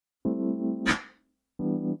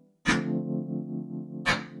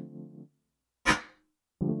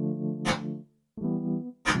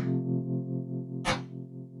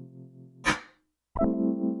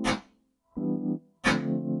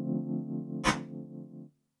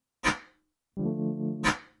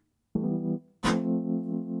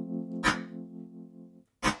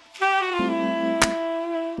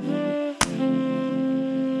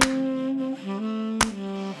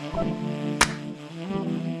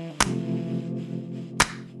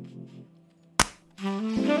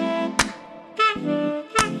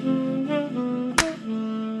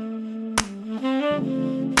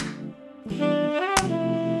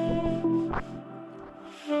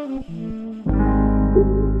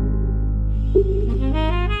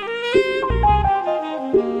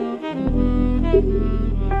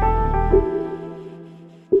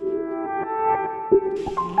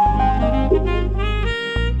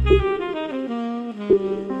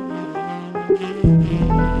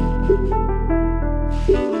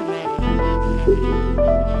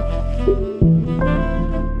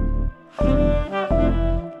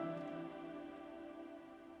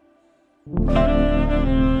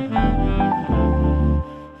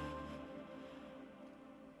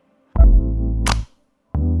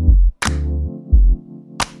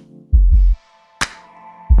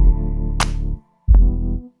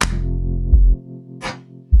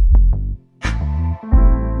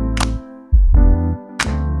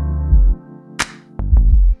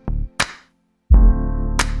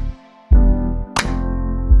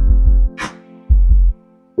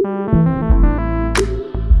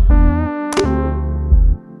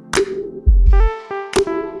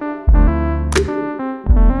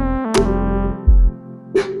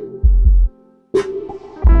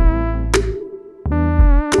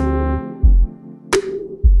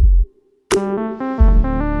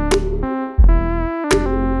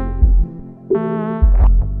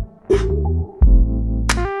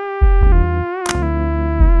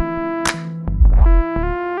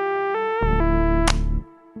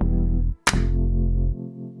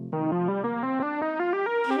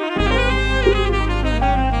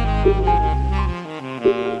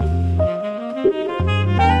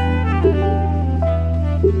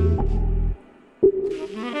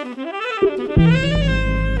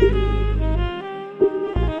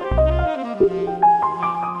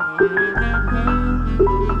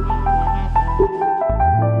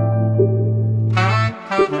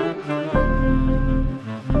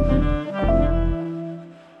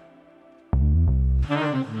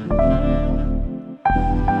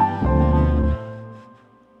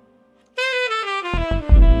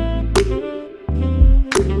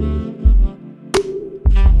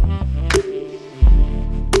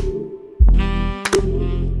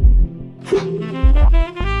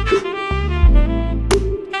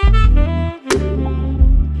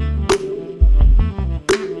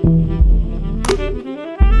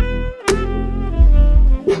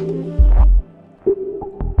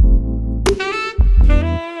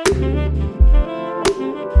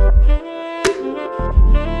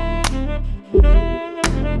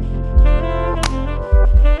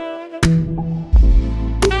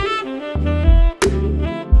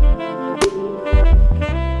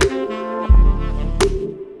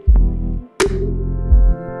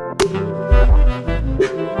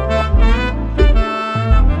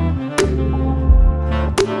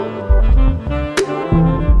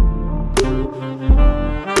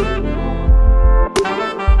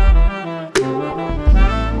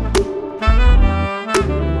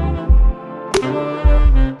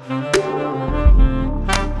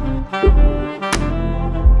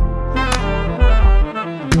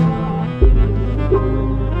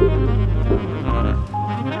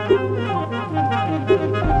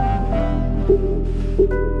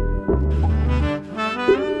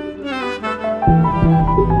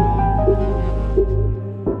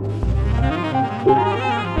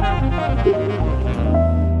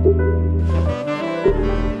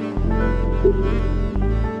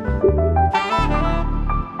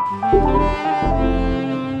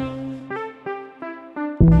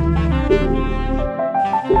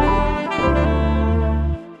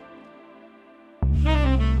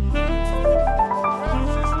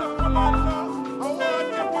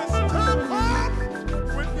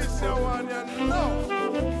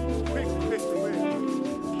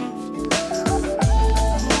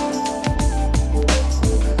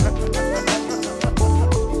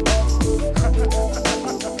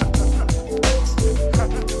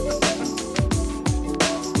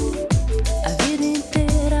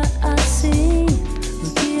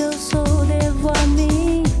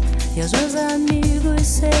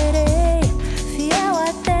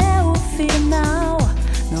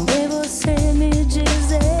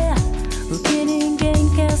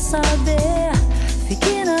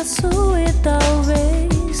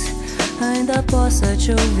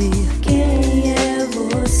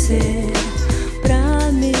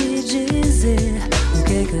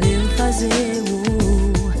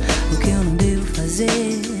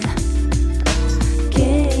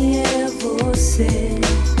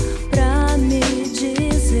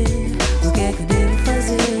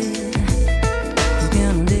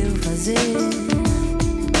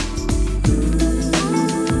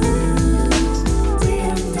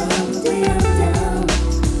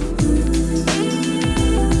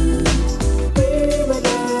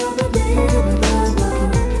Day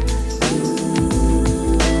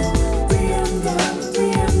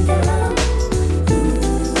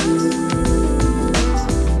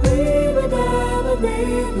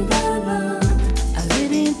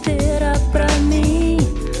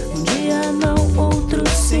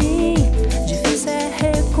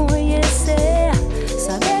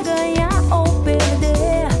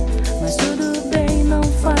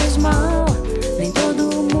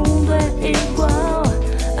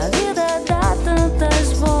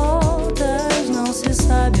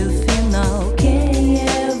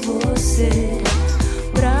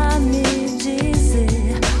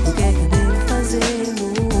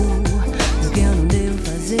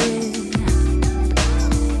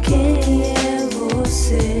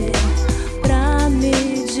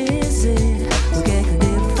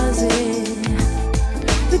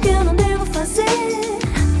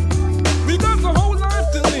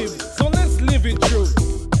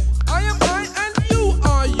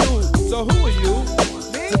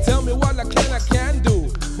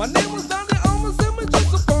My name was Danny, almost image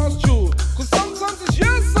just a pass through. Cause sometimes it's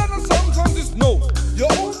yes and sometimes it's no. You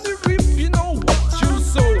only reap, you know what you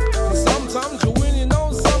sow. Cause sometimes you win, you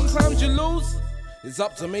know, sometimes you lose. It's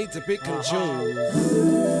up to me to pick and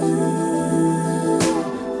choose.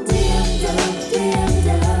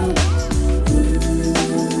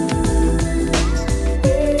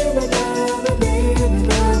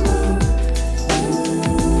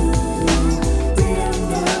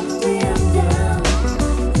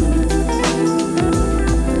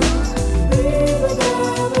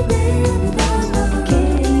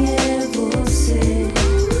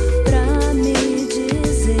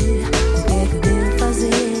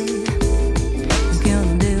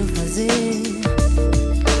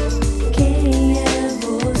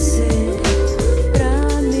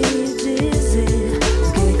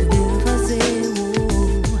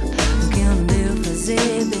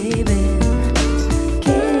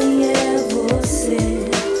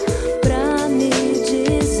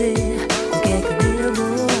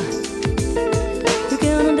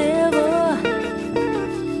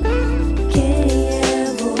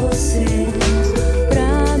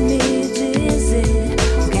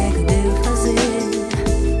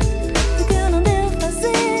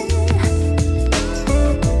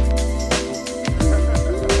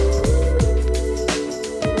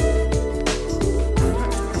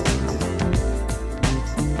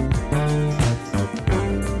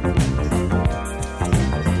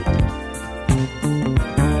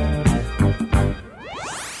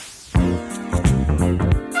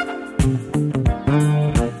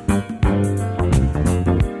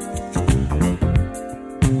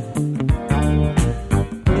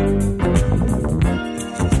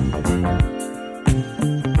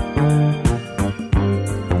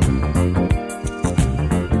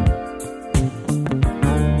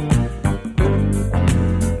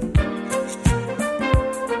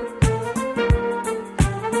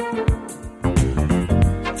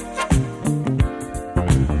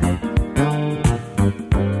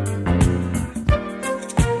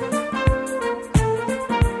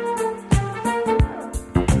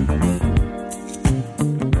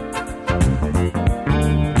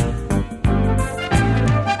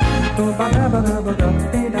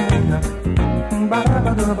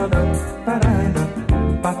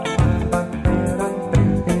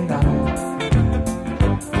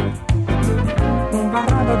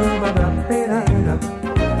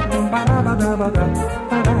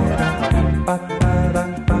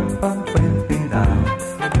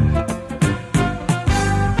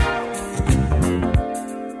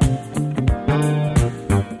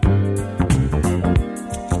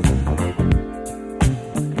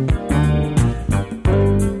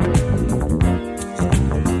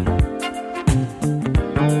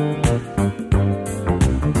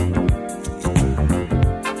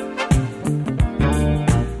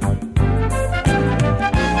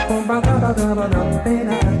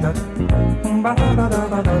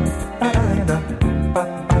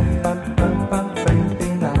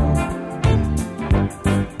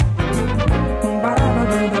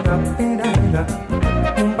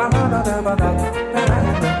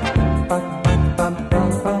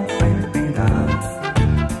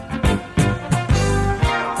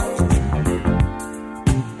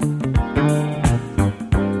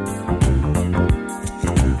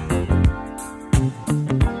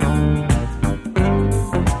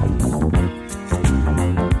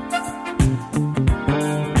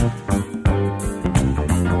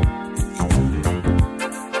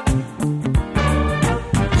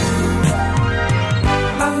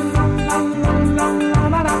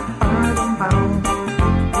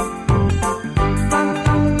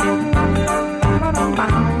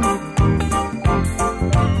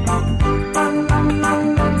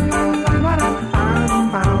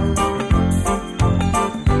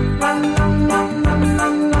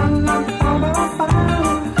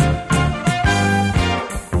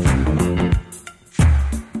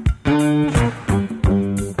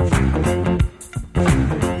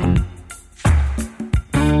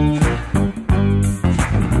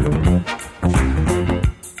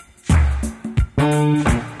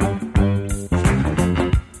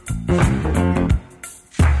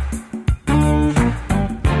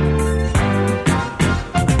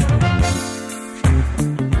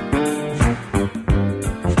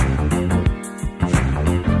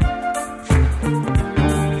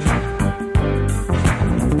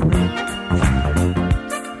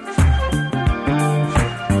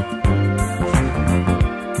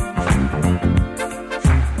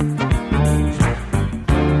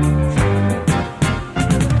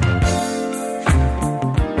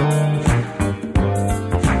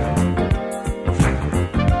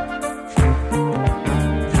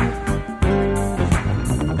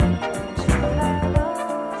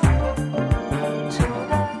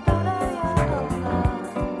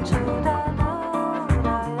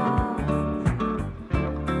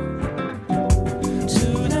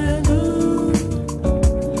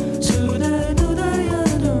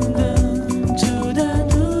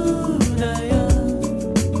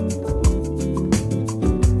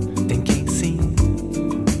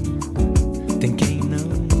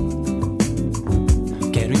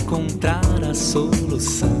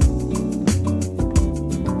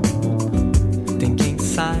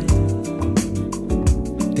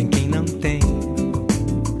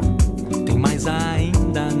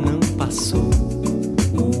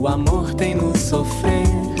 tem no sofrer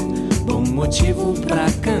bom motivo pra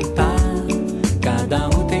cantar. Cada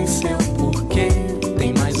um tem seu porquê,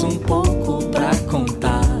 tem mais um pouco pra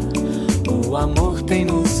contar. O amor tem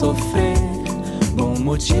no sofrer bom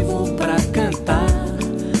motivo pra cantar.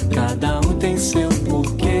 Cada um tem seu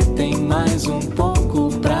porquê, tem mais um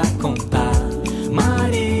pouco pra contar.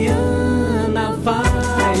 Mariana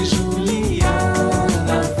vai,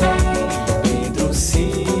 Juliana vem, Pedro se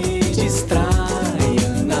distrai,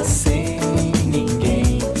 Ana sem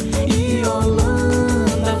ninguém, e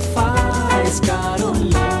Holanda faz,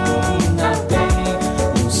 Carolina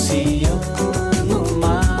bem, Luciano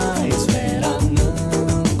mais, Vera não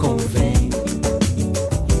convém.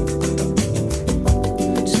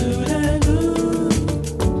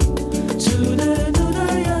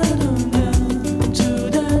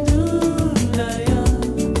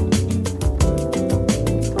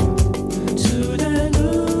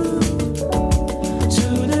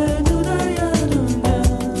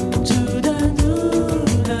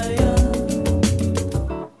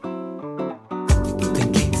 Tem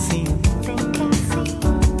quem sim,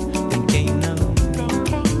 tem quem não,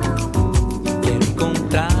 quer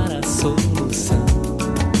encontrar a solução.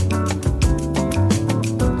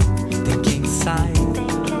 Tem quem sai,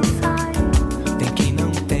 tem quem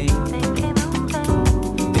não tem,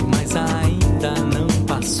 mas ainda não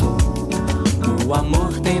passou. O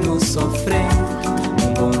amor tem no sofrer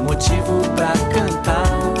um bom motivo pra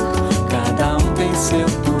cantar. Cada um tem seu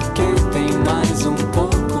porquê, tem mais um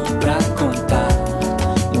pouco pra contar.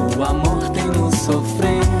 O amor tem no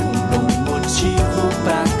sofrer um bom motivo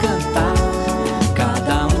pra cantar.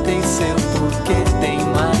 Cada um tem seu porquê, tem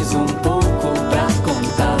mais um pouco pra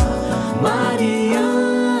contar.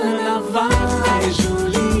 Mariana vai,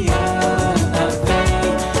 Juliana vem,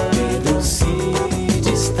 Pedro se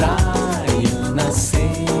distrai, Ana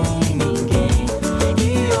sem ninguém, e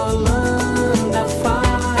Holanda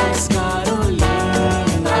faz,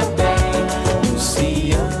 Carolina bem,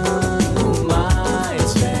 Luciano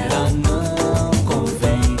mais, Vera não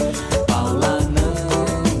convém, Paula não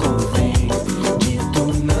convém, Dito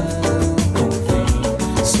não convém,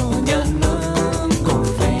 Sônia não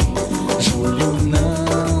convém, Júlio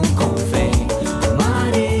não convém.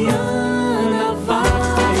 Mariana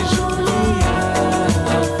vai,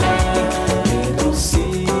 Juliana vem, Pedro se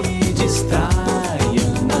distrai,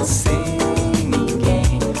 Ana sem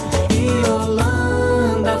ninguém, e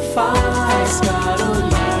Holanda faz,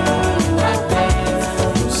 Carolina bem,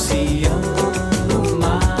 Luciano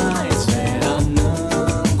mais, Vera não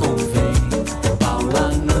convém, Paula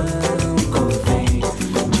não convém,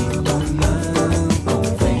 Dito não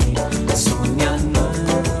convém, Sônia não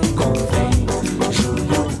convém,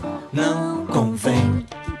 Júlio não convém.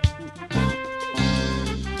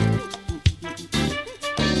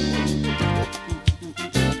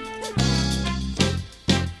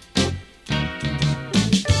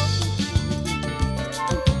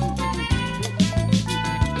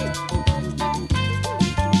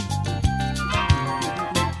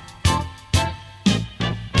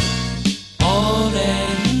オレ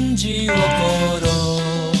ンジを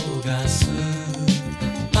転がす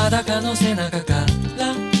裸の背中か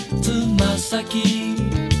らつま先、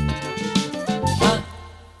あっ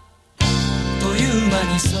という間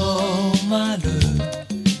に染まる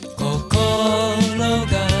心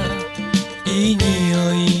がいい匂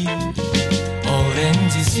い。オレン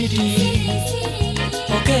ジシティ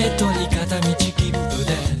ポケットに片道切符で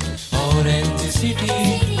オレンジシティ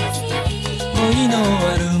恋の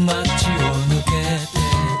ある街を抜けて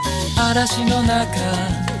嵐の中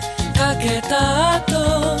かけた後、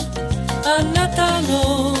あなた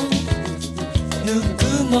のぬ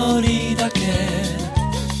くもりだけ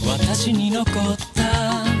私に残った。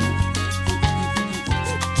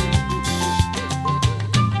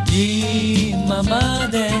今ま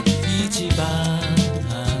で一番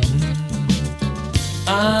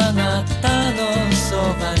あなたのそ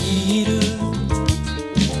ばにいる。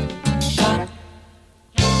書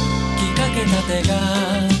きかけた手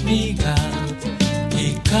紙が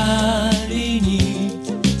光に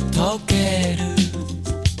溶ける。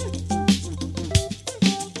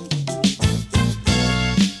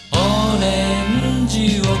オレン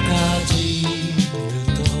ジをかじる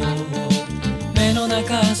と目の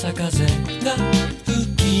中朝風が吹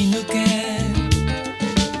き抜け、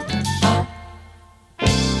あっ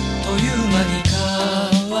という間に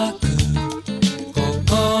乾く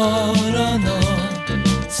心の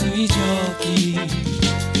水蒸気。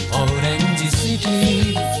オレンジシテ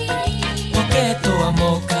ィポケットは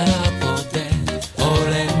もう空っぽでオ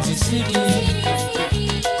レンジシティ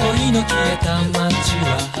恋の消えた街は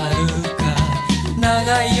遥か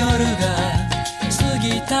長い夜が過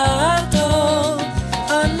ぎた後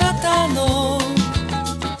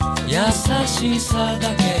しさだ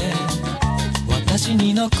け私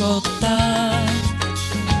に残った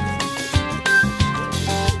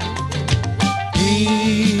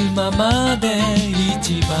今まで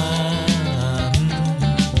一番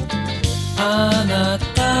あな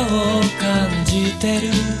たを感じてる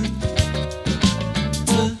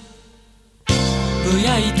つぶ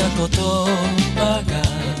やいた言葉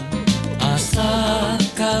が朝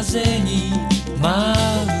風に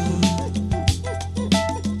舞う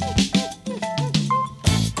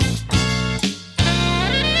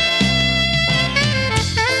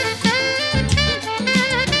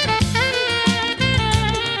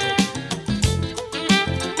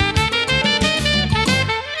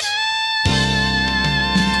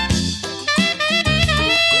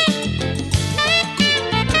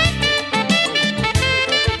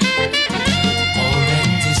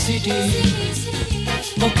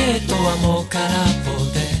ポケットはもう空っぽ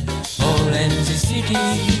でオレンジシティ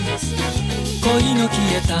恋の消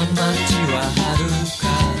えた街は遥か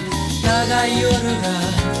長い夜が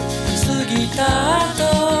過ぎた後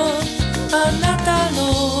あなたの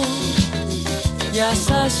優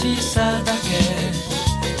しさだけ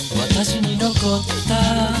私に残った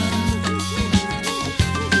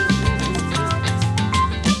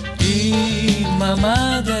今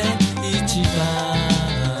まで一番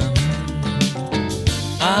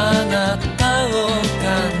あなたを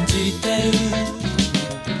感じてる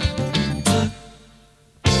つ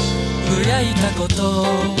ぶやいた言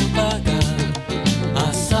葉が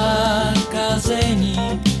朝風に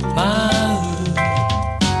舞う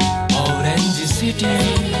オレンジシテ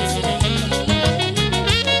ィ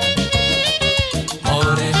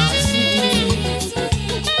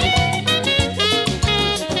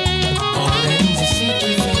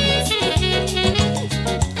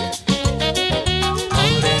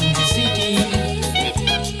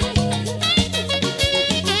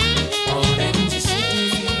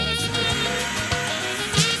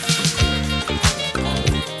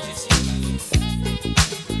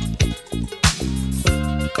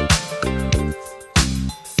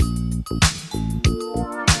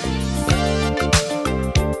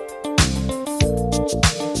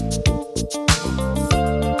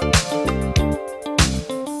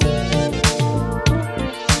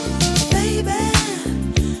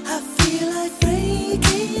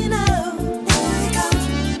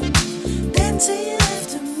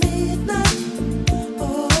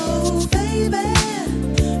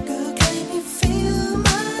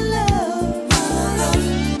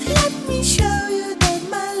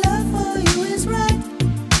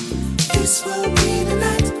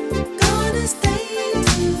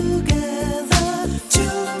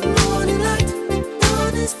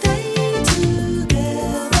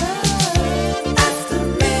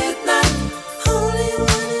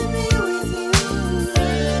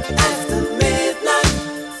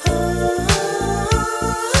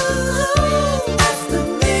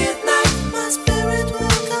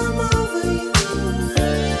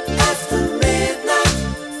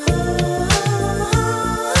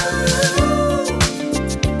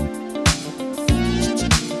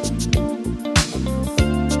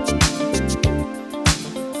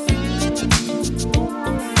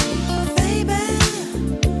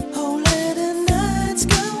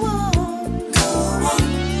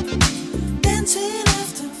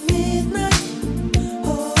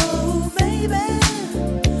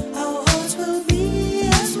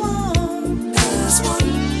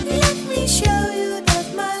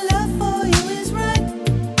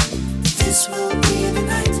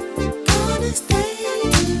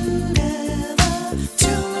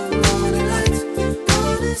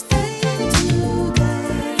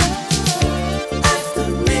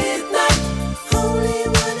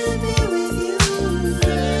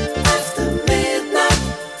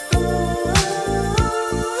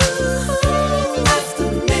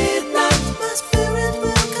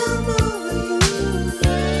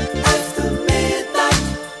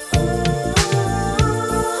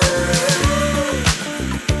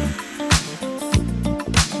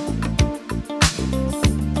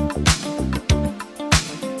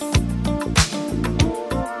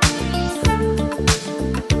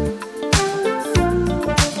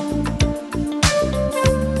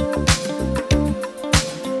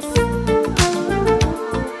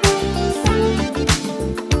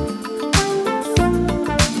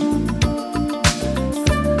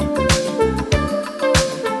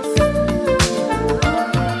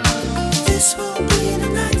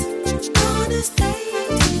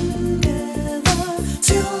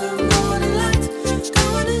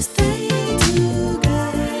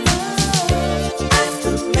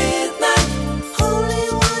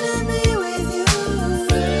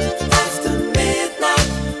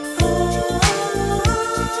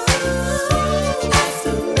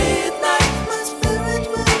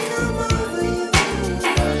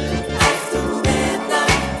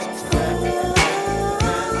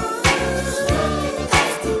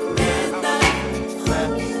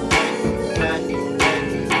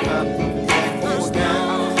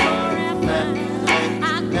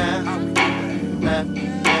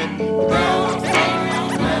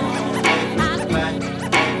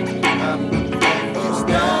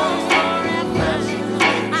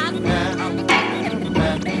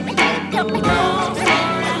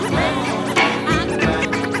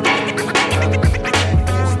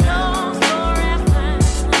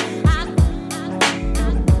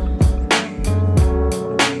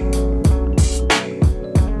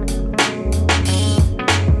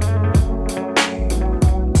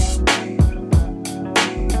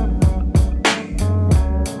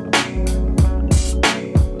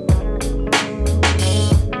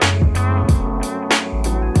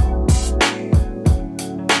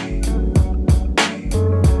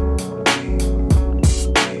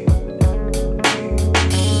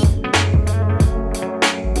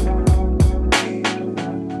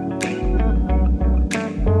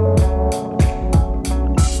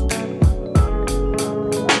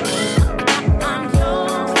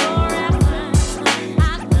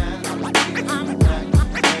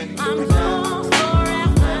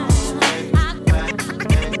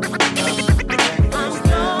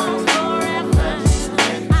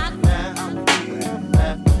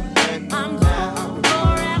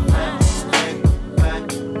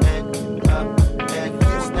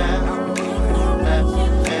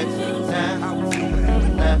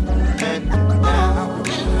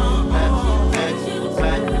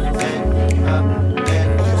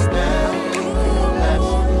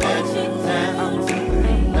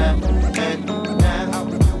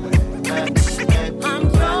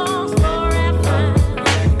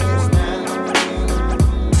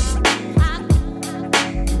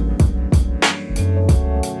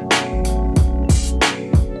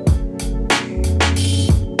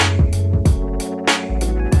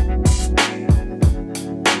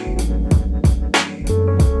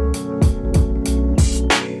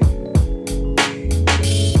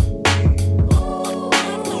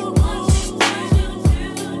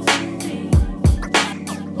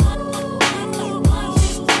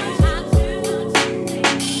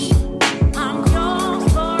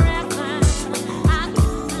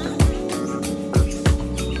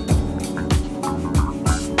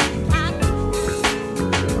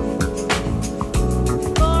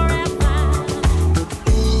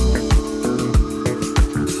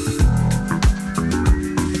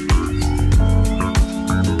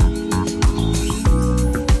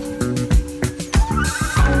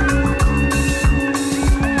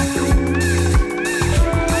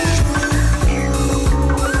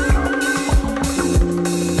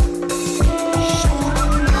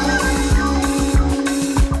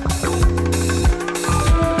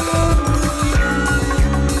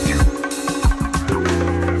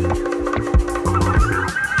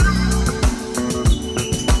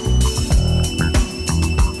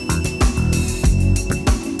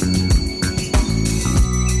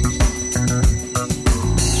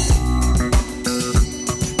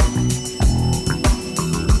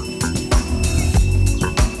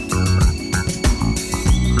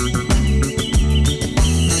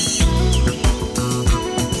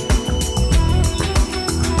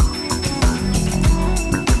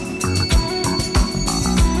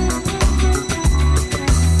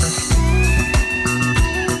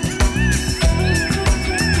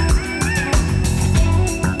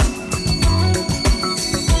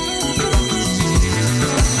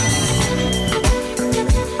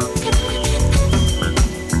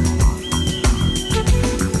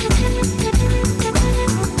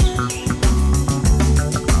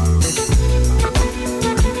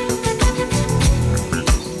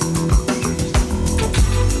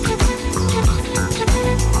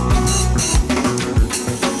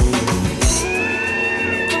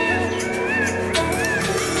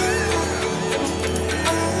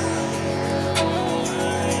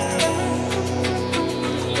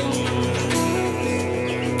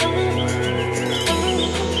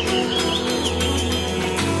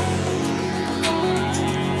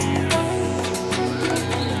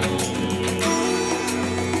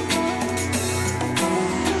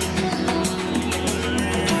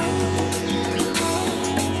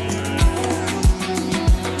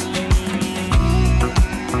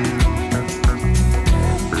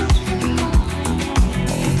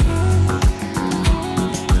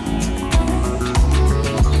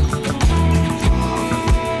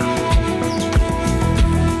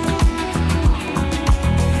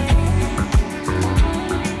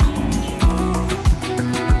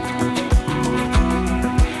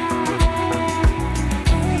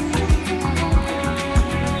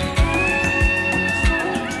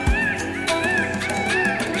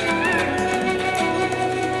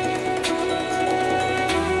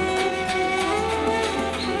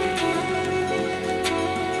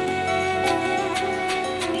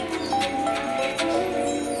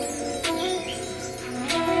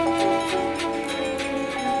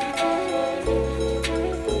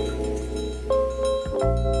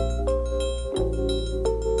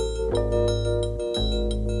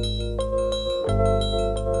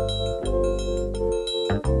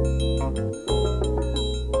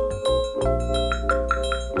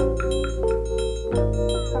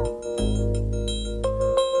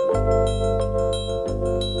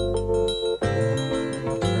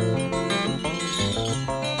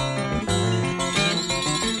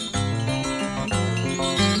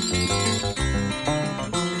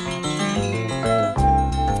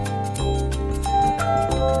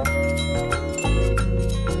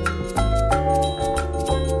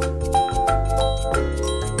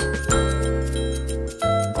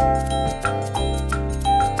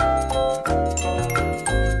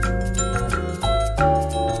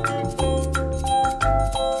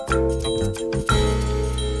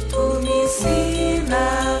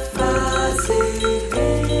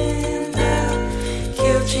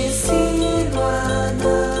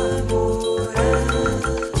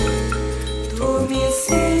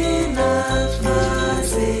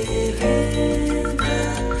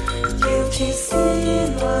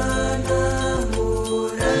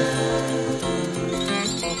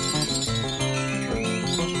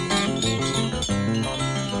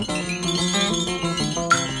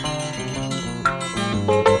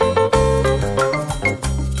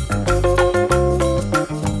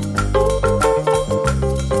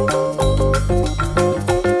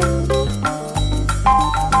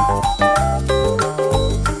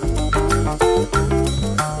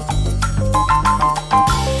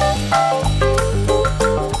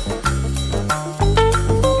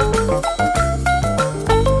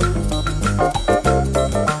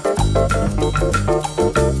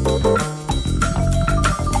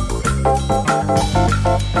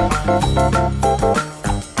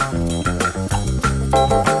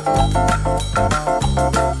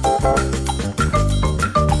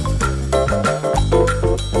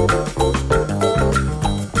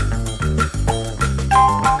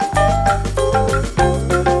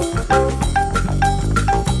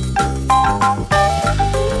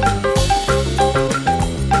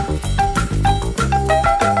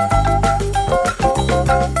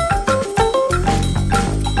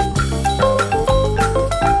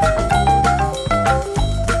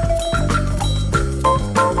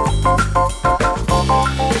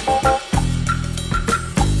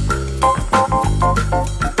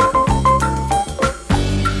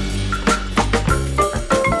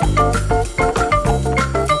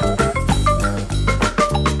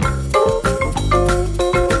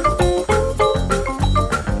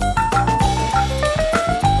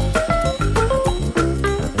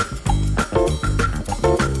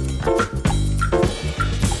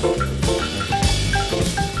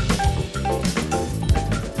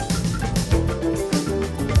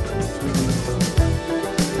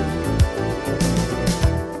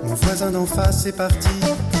voisin d'en face est parti,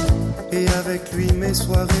 et avec lui mes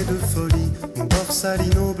soirées de folie. Mon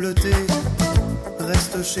borsalino bleuté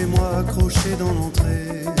reste chez moi accroché dans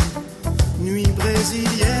l'entrée. Nuit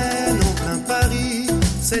brésilienne en plein Paris,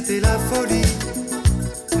 c'était la folie.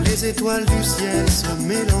 Les étoiles du ciel se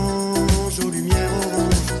mélangent aux lumières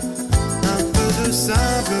oranges. Un peu de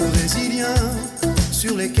sable brésilien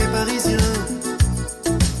sur les quais parisiens.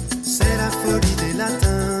 C'est la folie des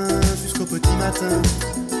latins jusqu'au petit matin.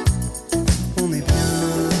 On est bien.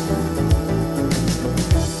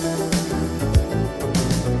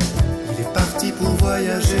 Il est parti pour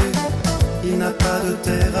voyager. Il n'a pas de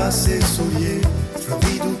terre à ses souliers.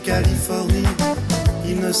 Floride ou Californie,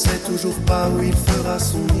 il ne sait toujours pas où il fera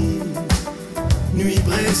son nid. Nuit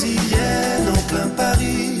brésilienne en plein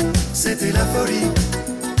Paris, c'était la folie.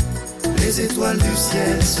 Les étoiles du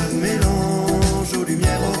ciel se mélangent aux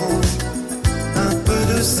lumières oranges. Un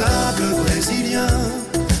peu de sable brésilien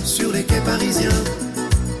sur les quais parisiens.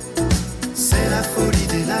 C'est la folie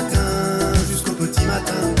des latins jusqu'au petit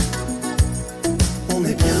matin. On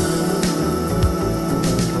est bien.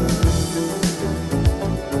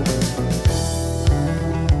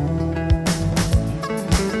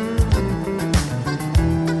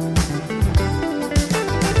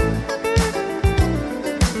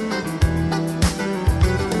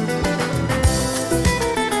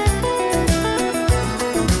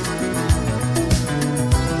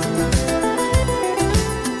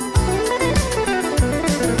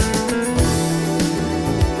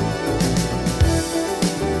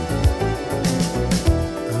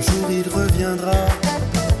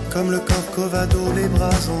 Comme le Corcovado, les bras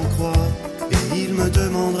en croix. Et il me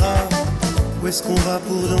demandera où est-ce qu'on va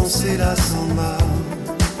pour danser la samba.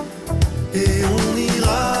 Et on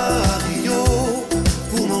ira à Rio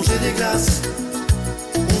pour manger des glaces.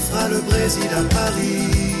 On fera le Brésil à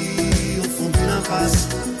Paris, au fond d'une impasse.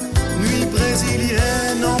 Nuit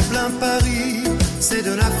brésilienne en plein Paris, c'est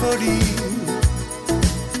de la folie.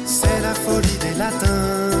 C'est la folie des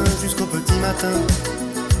latins jusqu'au petit matin.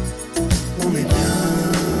 On est bien.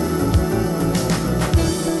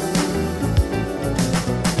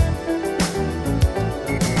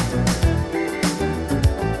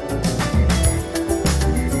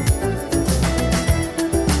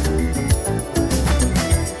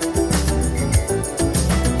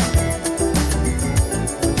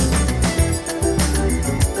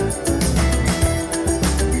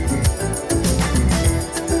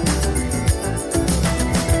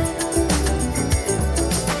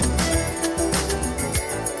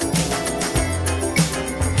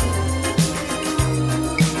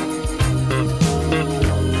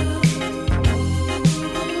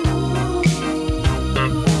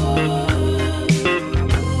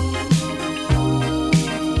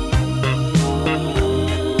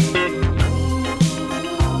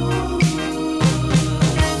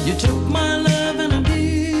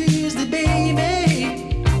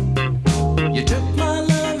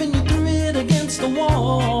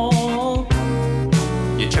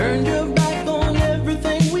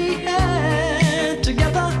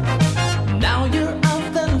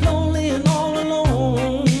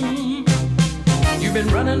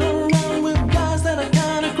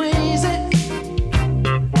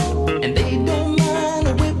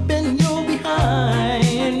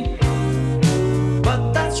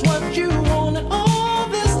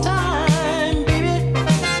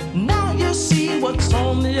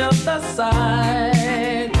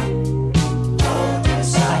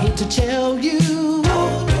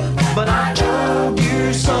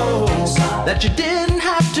 That you didn't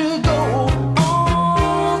have to go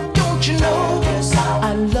on, don't you know?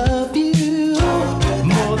 I love you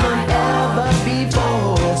more than ever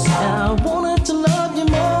before, and I wanted to love you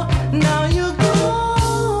more. Now you're gone.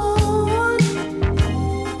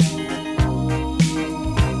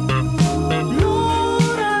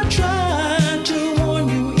 Lord, I tried to warn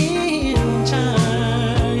you in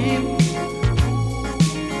time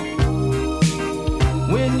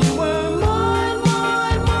when you were mine,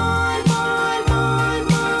 mine, mine, mine, mine.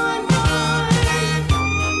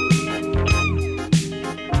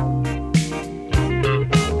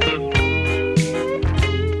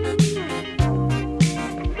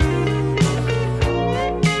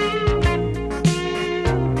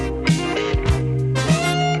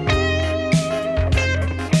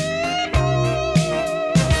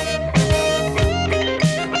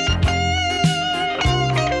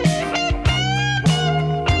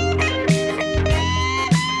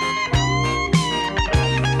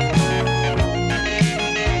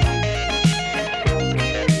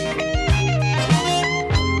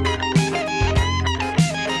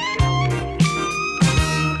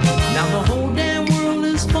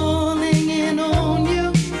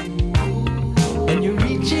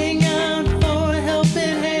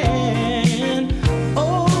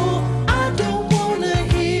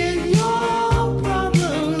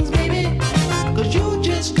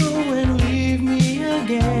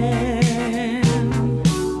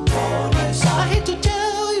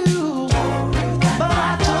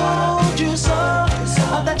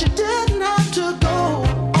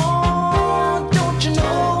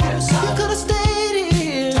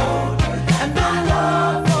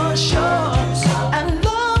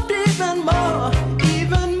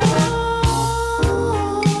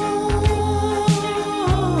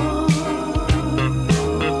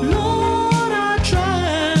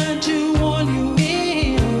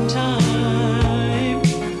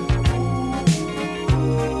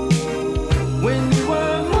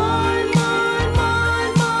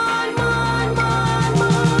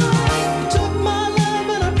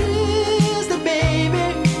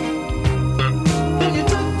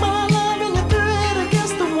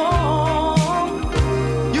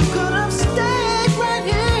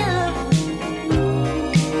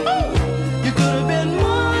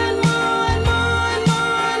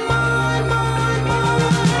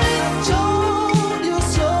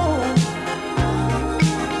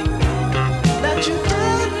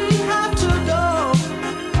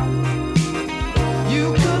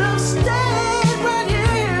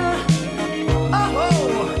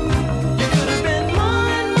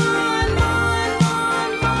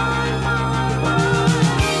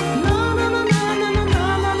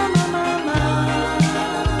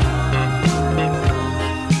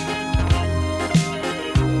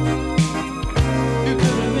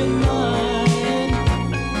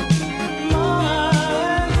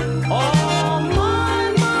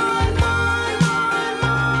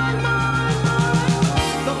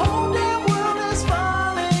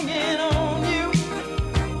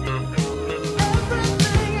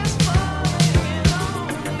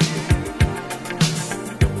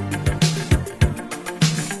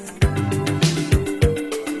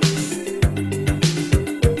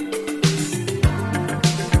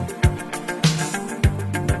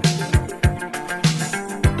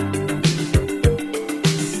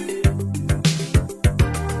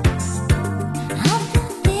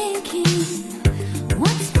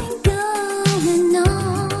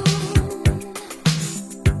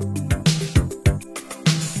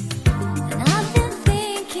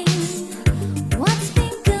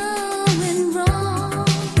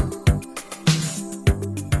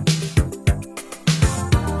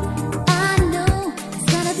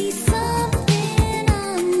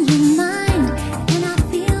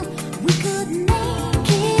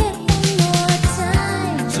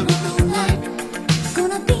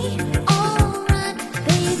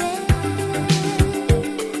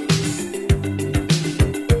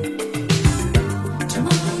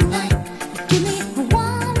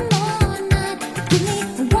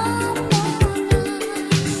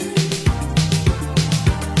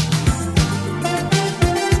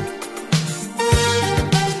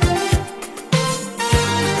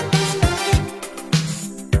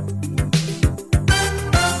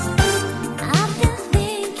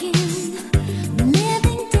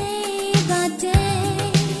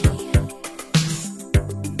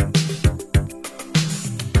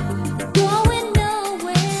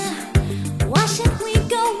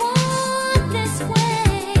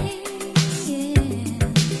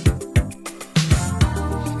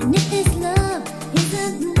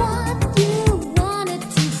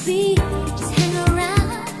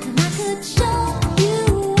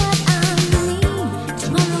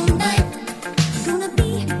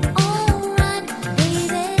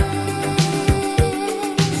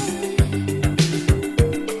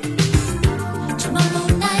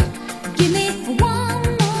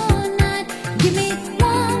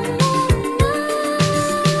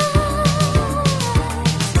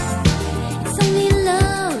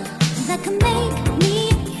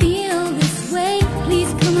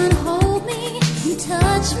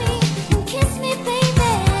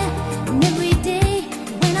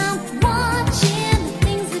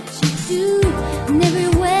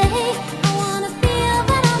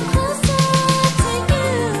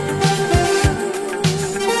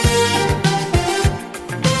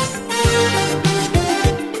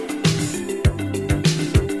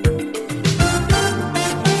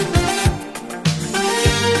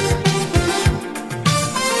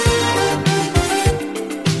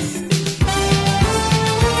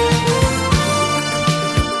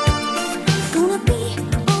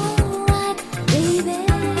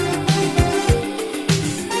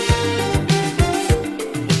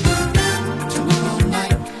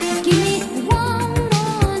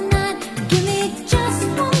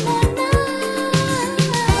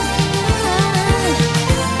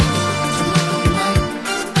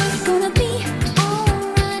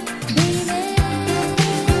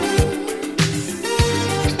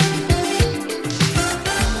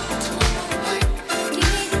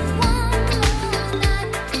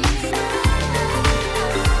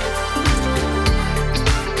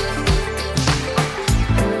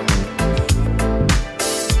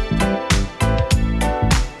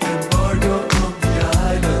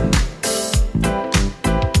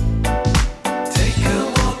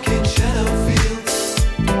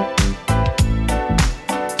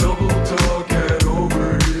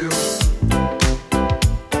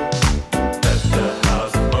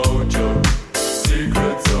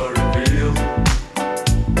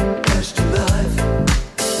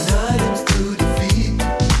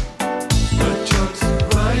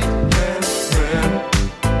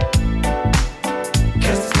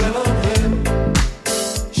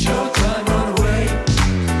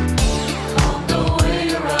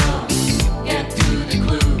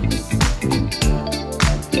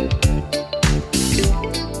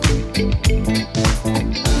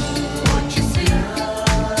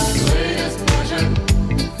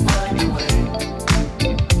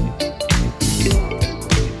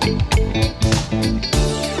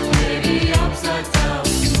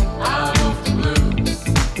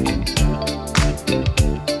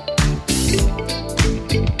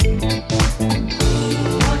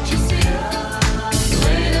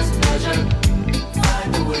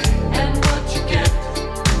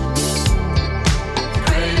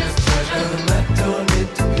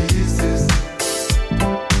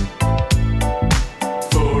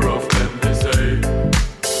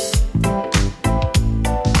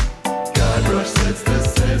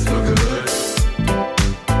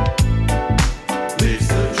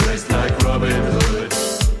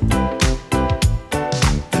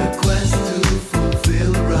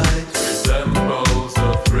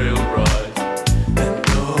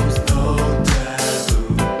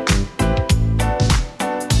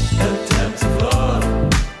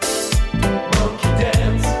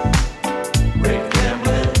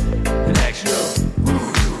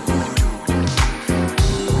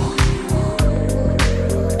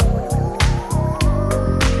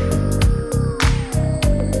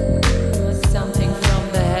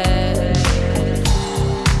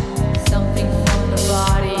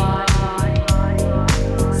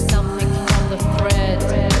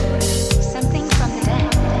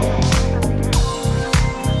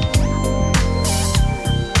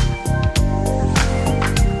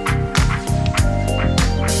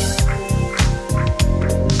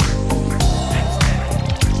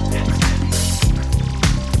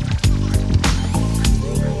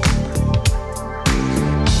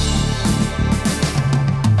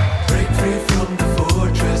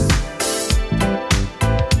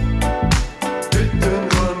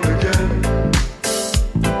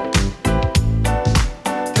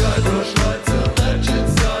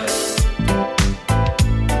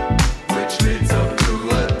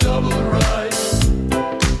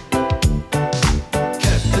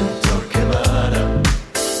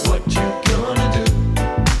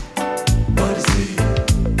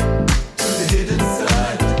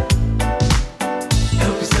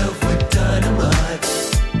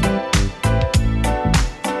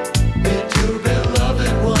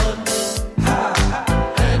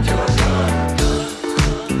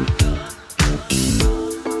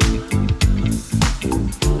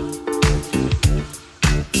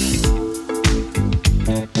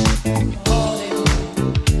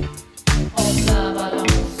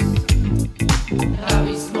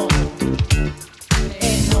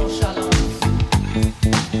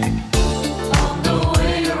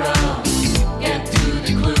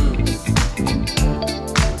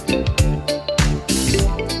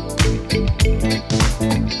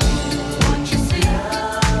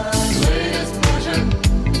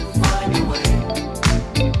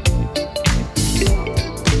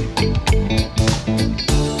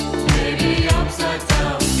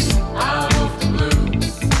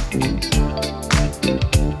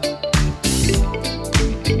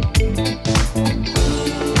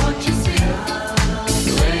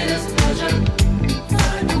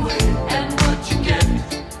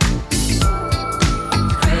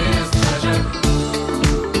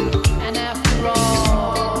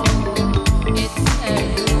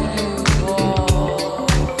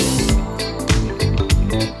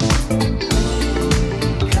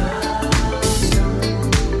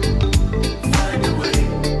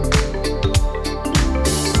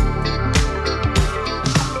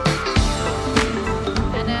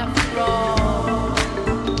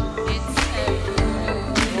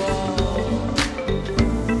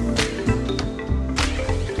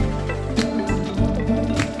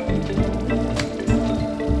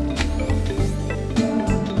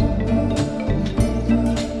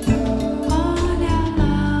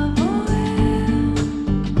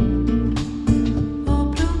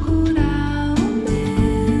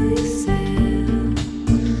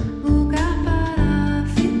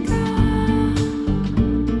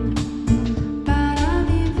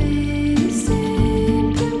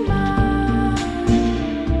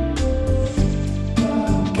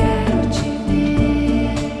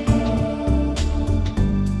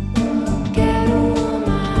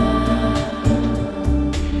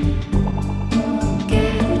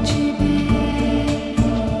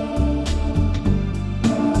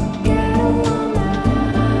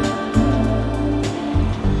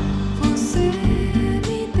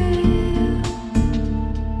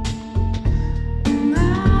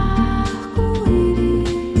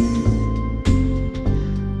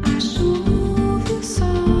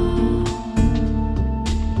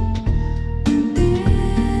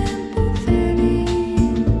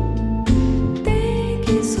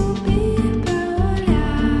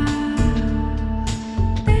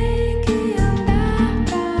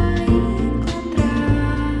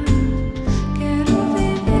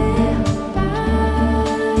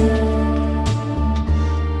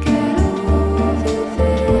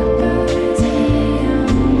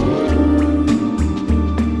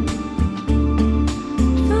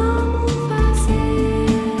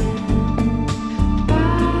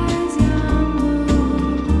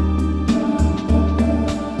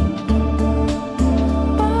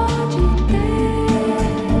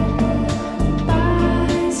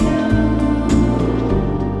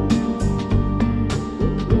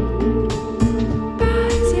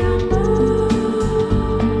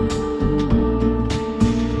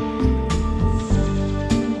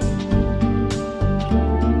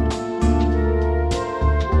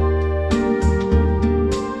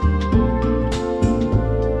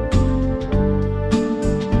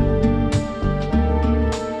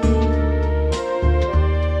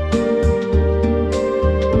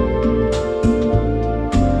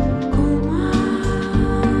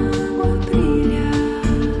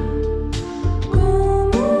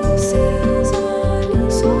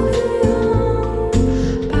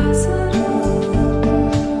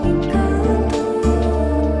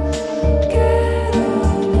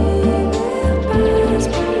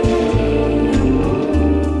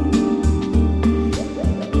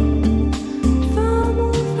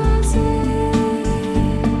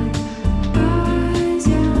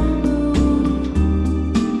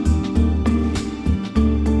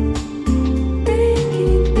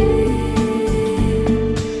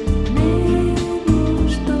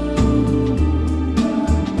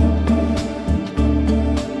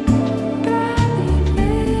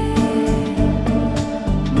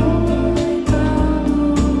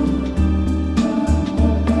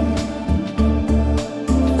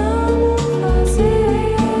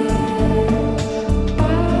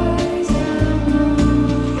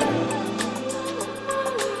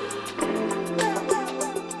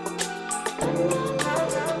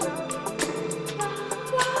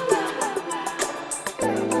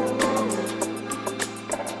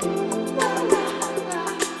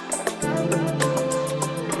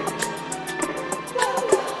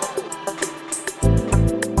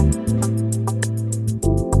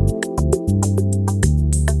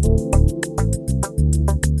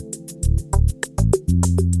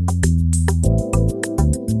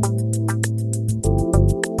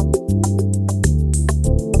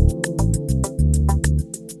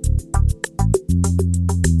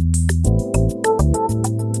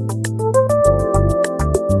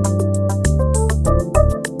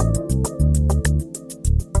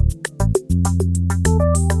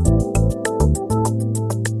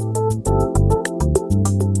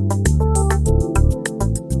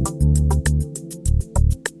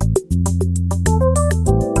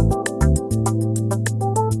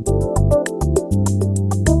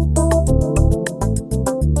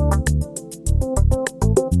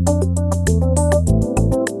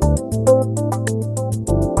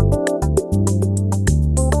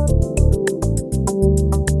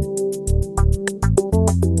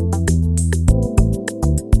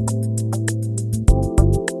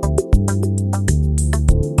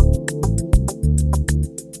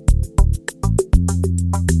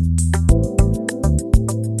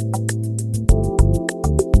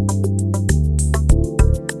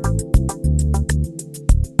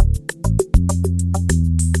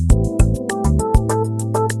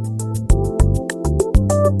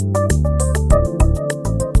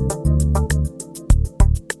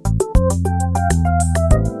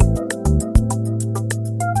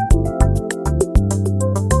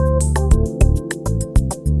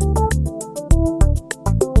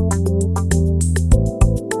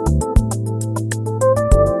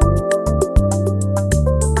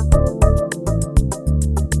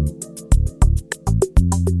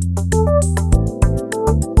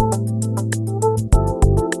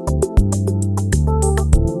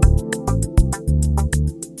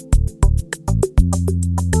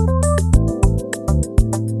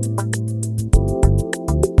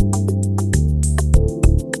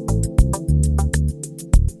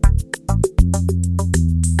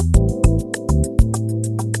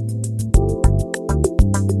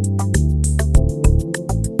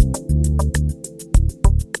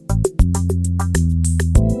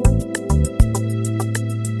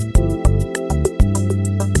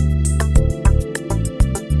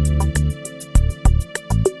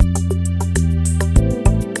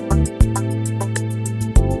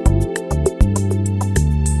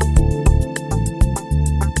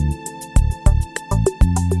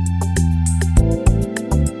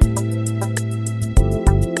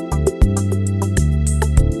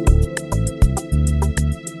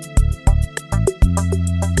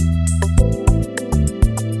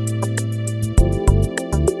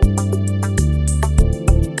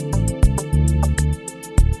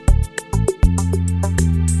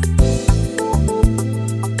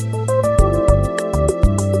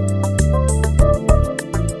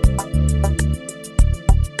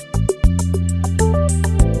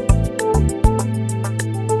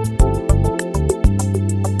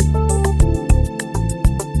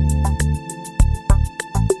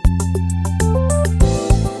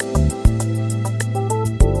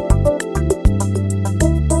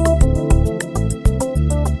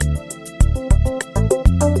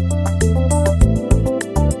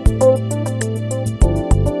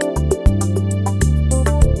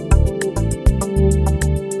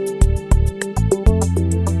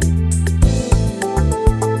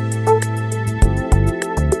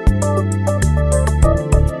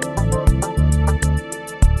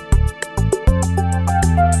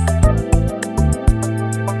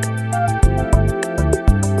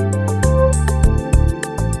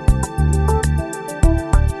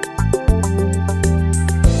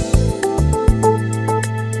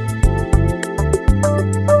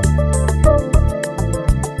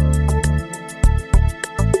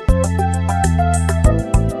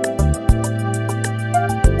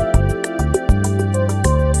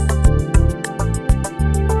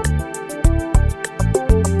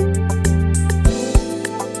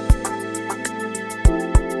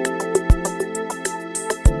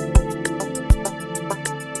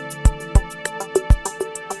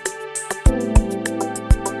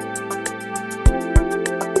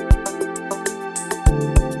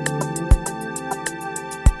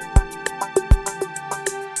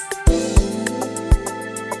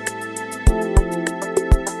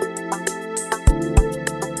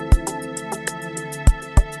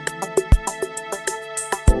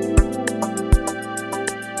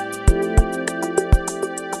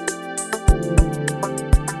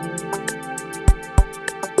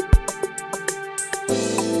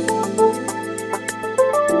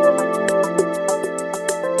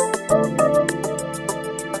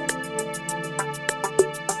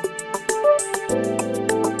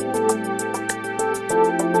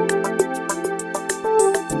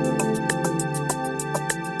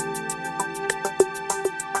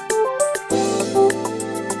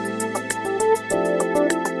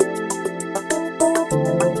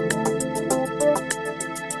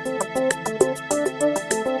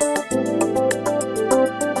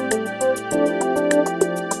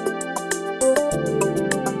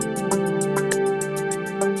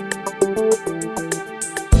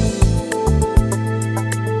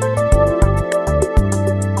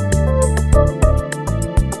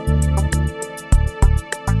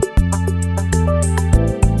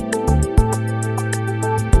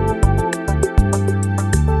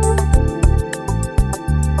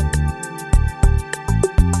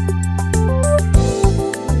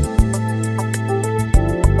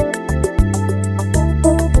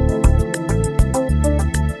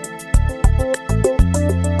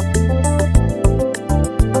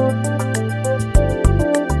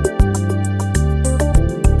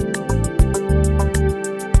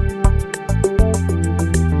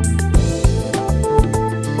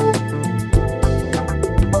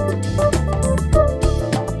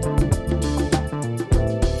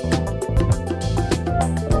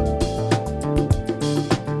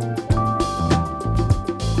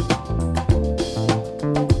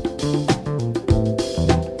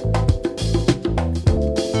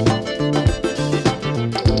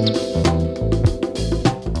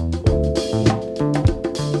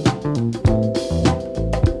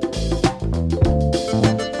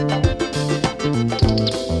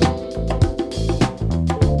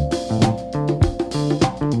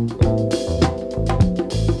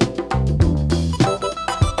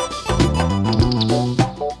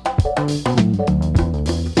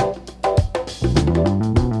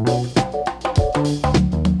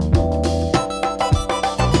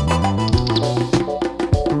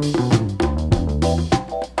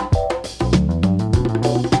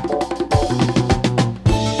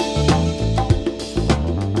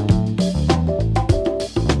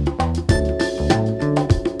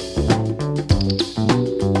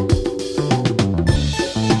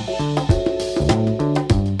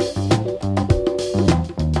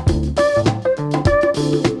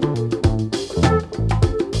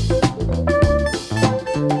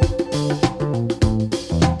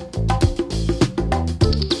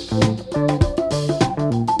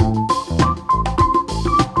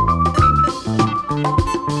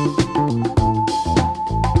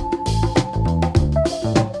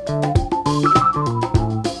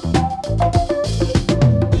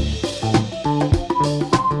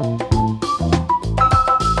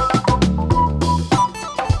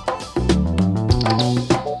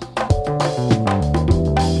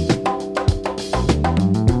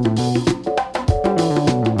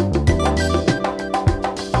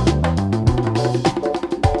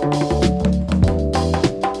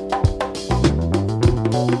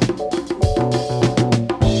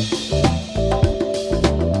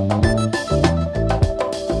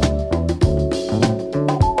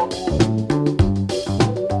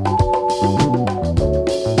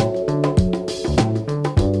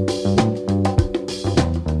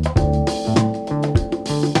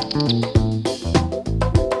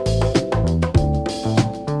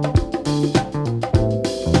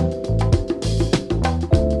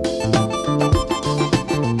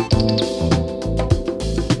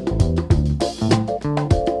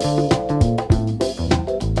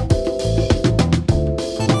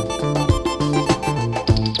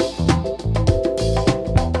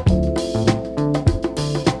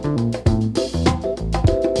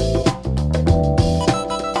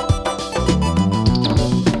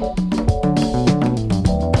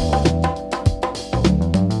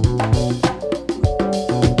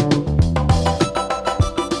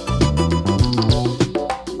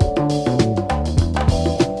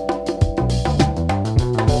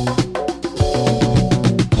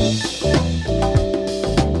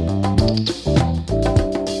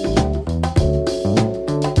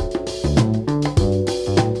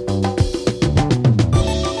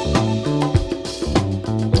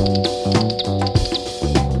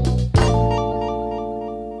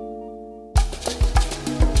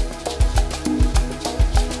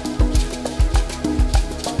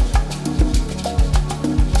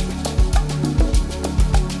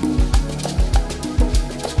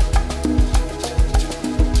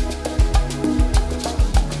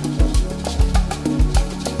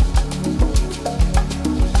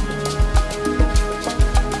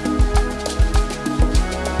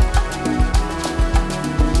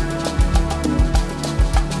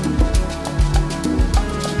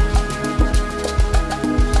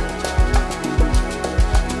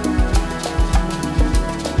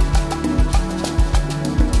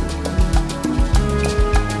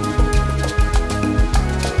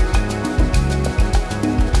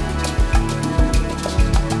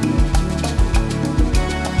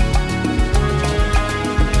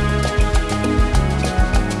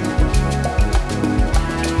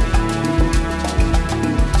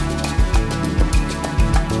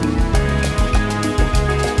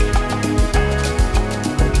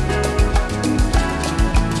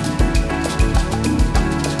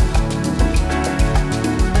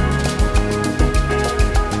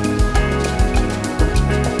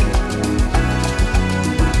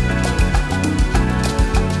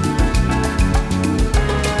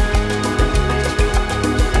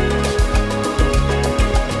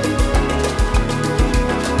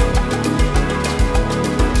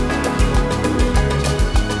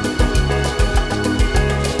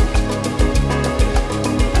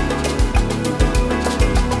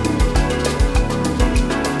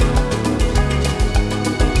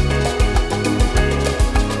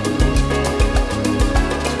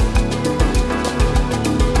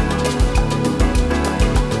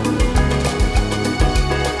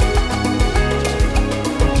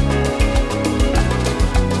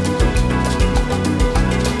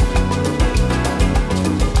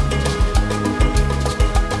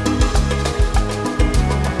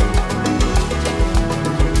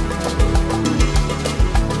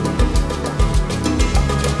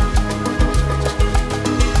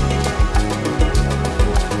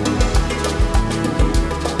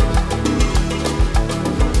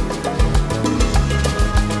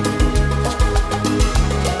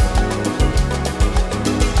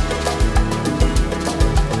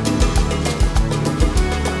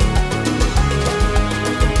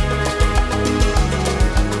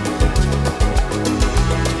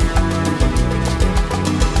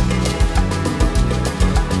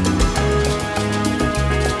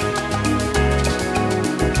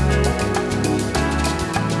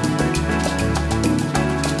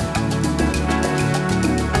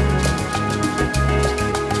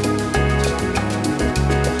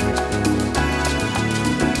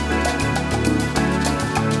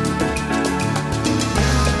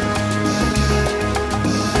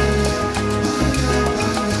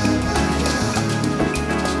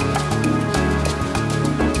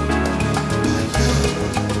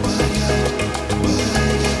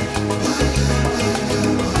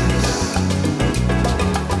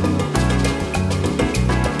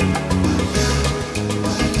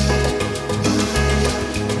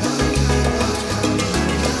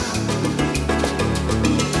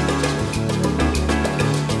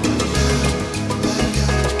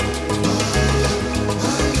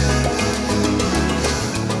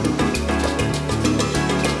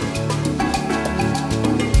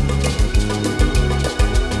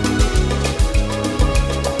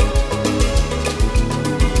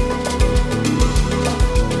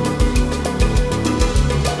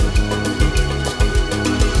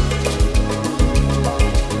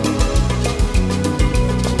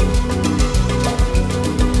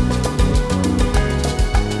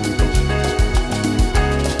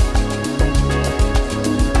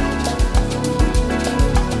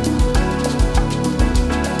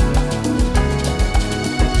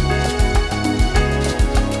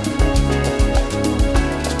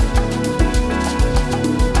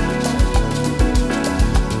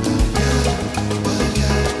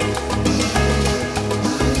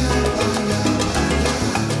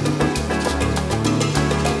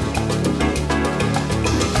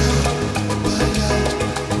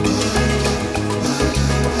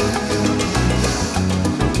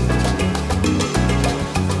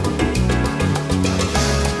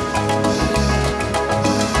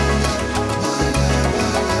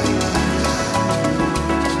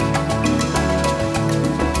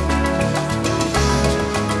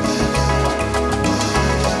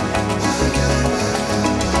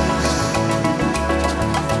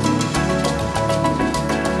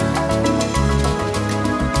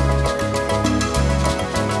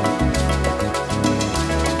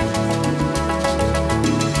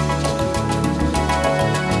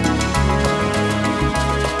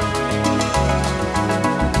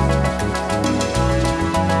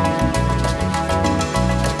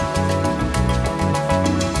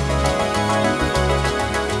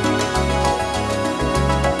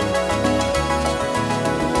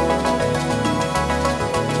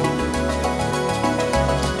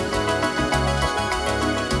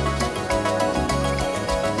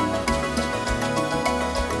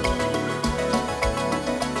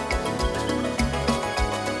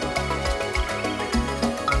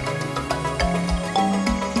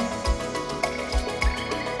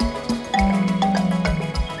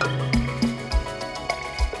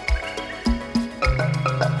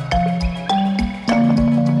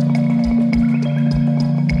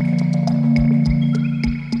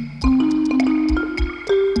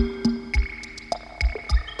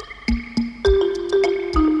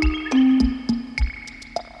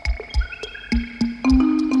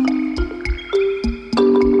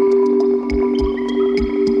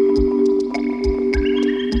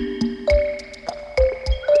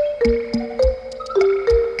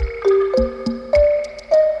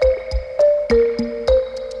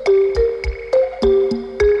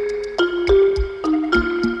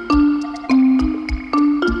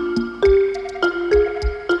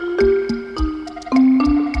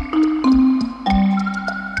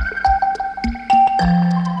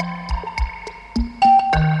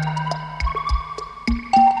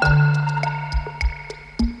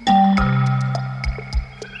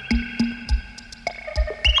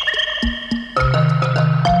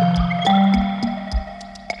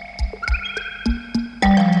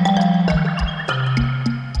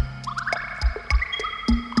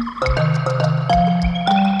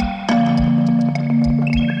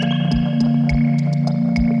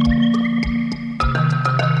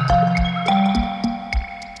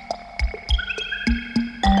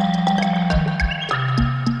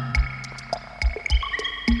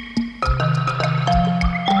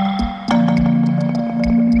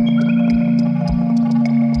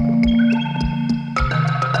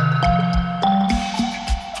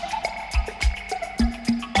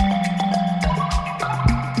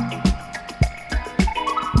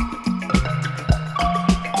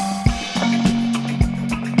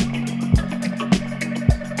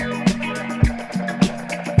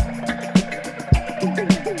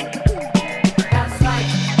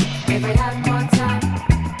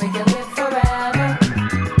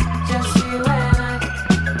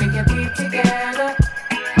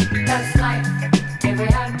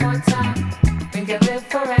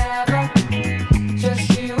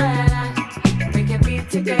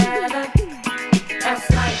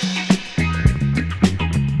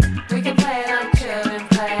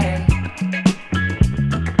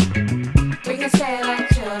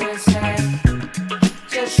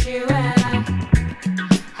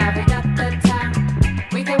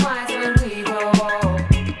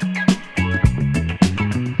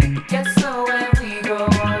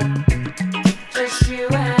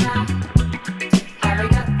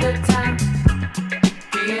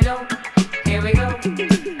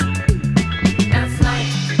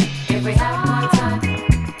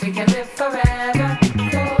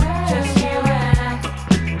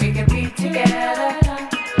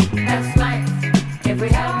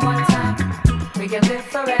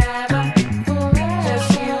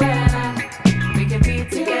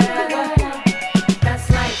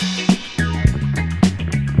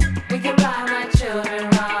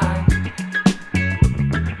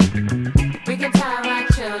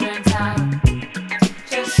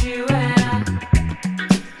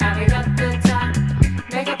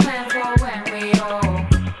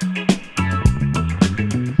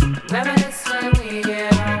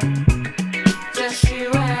 Just you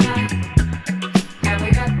and I, and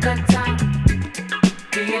we got the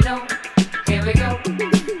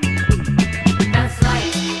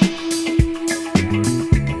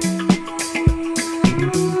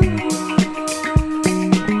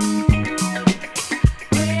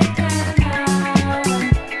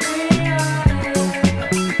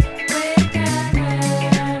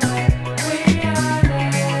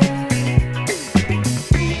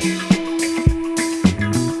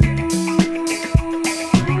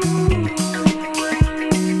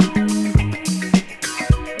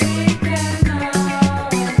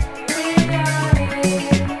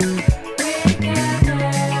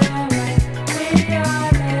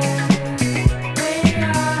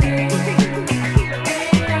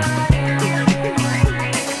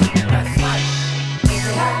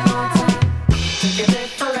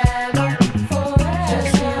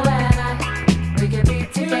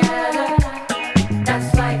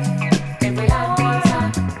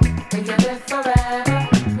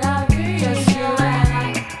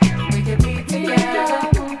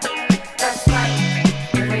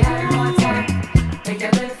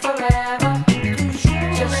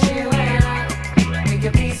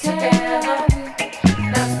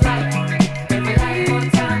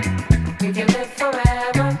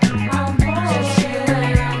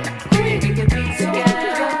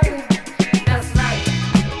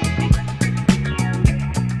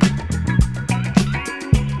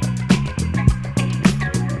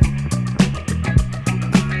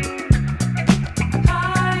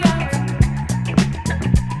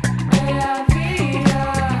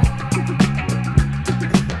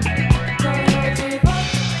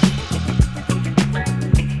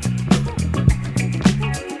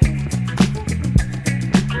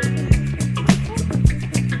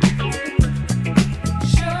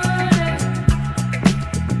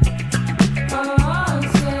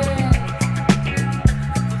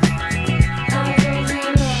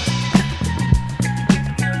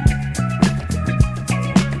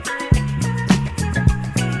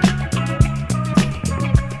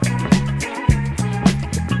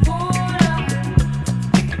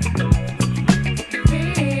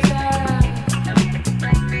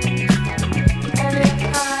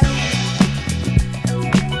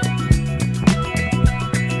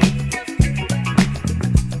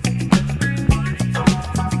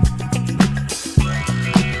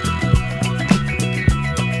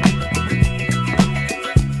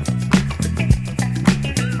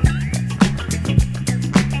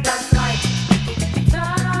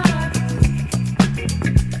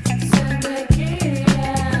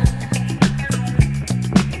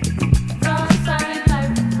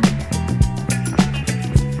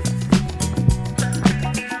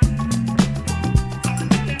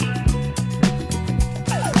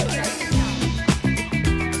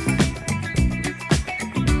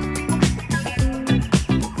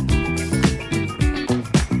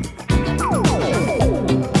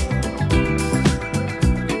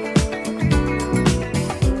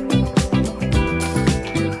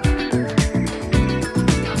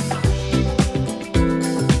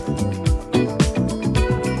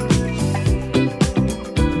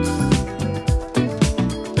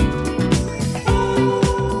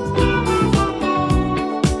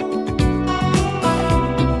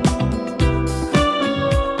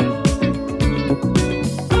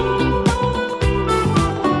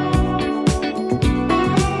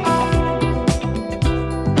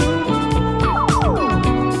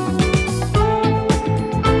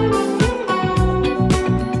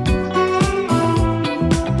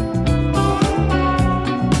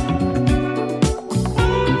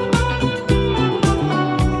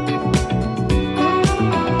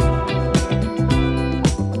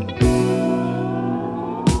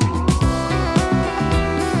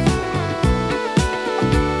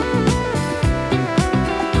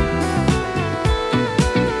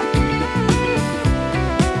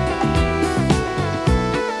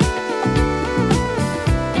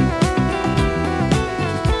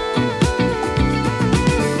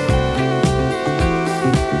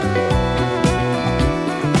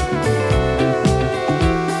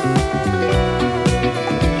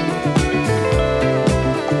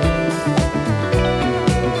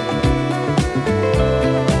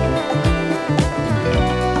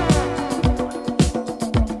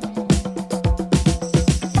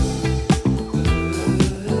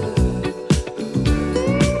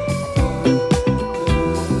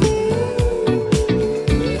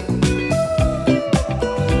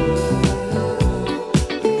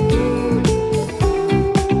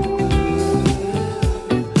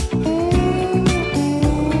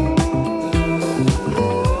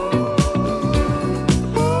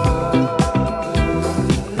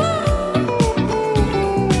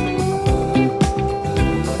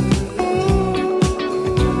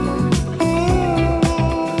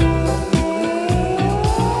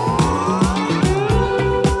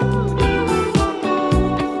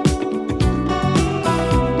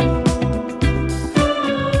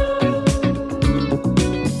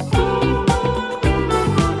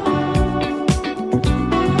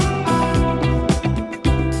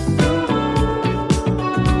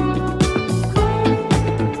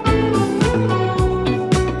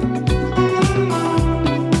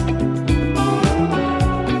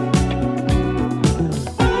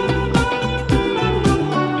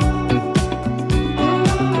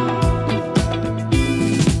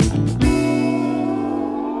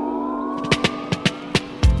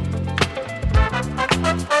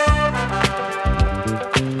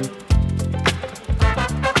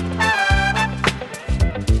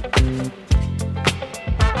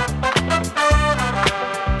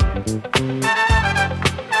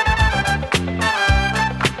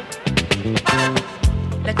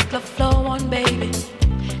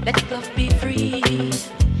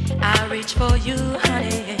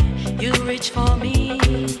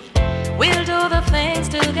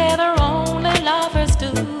lovers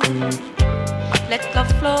do. Let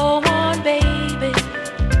love flow on, baby.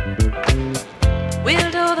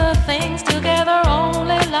 We'll do the things together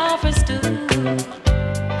only lovers do.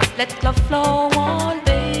 Let love flow on,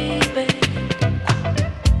 baby.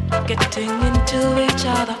 Getting into each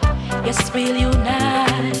other, yes, we'll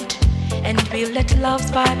unite. And we'll let love's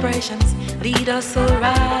vibrations lead us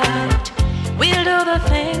aright. We'll do the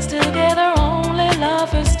things together only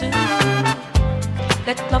lovers do.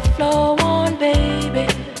 Let love flow on, baby.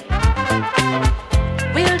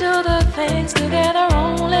 We'll do the things together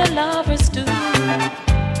only lovers do.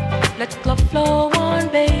 Let love flow on,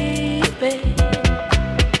 baby.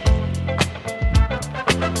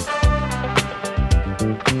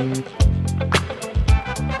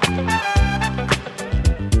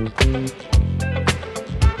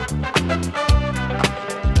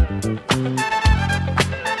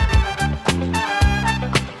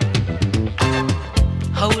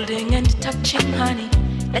 Holding and touching, honey,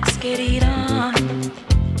 let's get it on.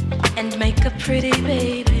 And make a pretty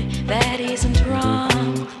baby, that isn't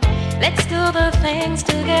wrong. Let's do the things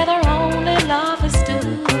together only lovers do.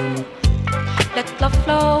 Let love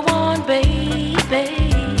flow on, baby.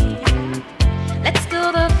 Let's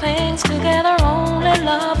do the things together only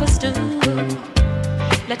lovers do.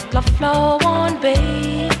 Let love flow on,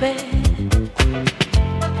 baby.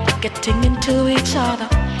 Getting into each other,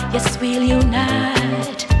 yes, we'll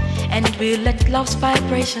unite. And we'll let love's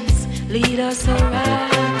vibrations lead us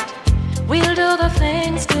aright. We'll do the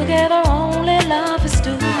things together only lovers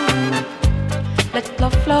do. Let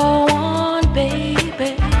love flow on,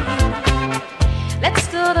 baby. Let's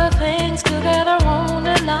do the things together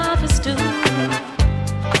only lovers do.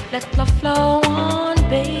 Let love flow on,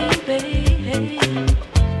 baby.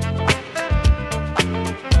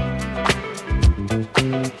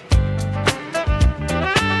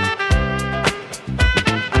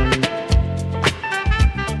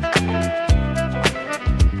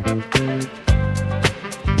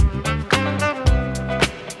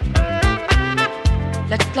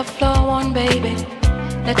 Let love flow on, baby.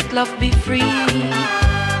 Let love be free.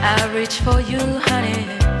 I reach for you, honey.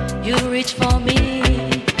 You reach for me.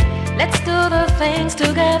 Let's do the things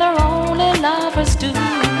together only lovers do.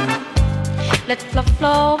 Let love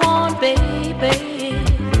flow on, baby.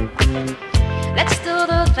 Let's do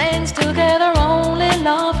the things together only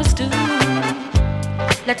lovers do.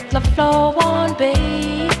 Let love flow on,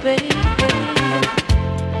 baby.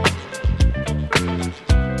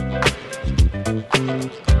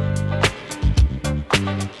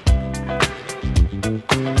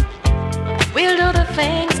 We'll do the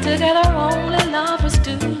things together only lovers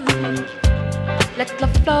do. Let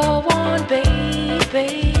love flow on,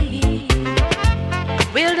 baby.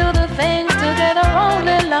 We'll do the things together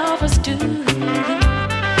only lovers do.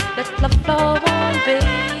 Let love flow on, baby.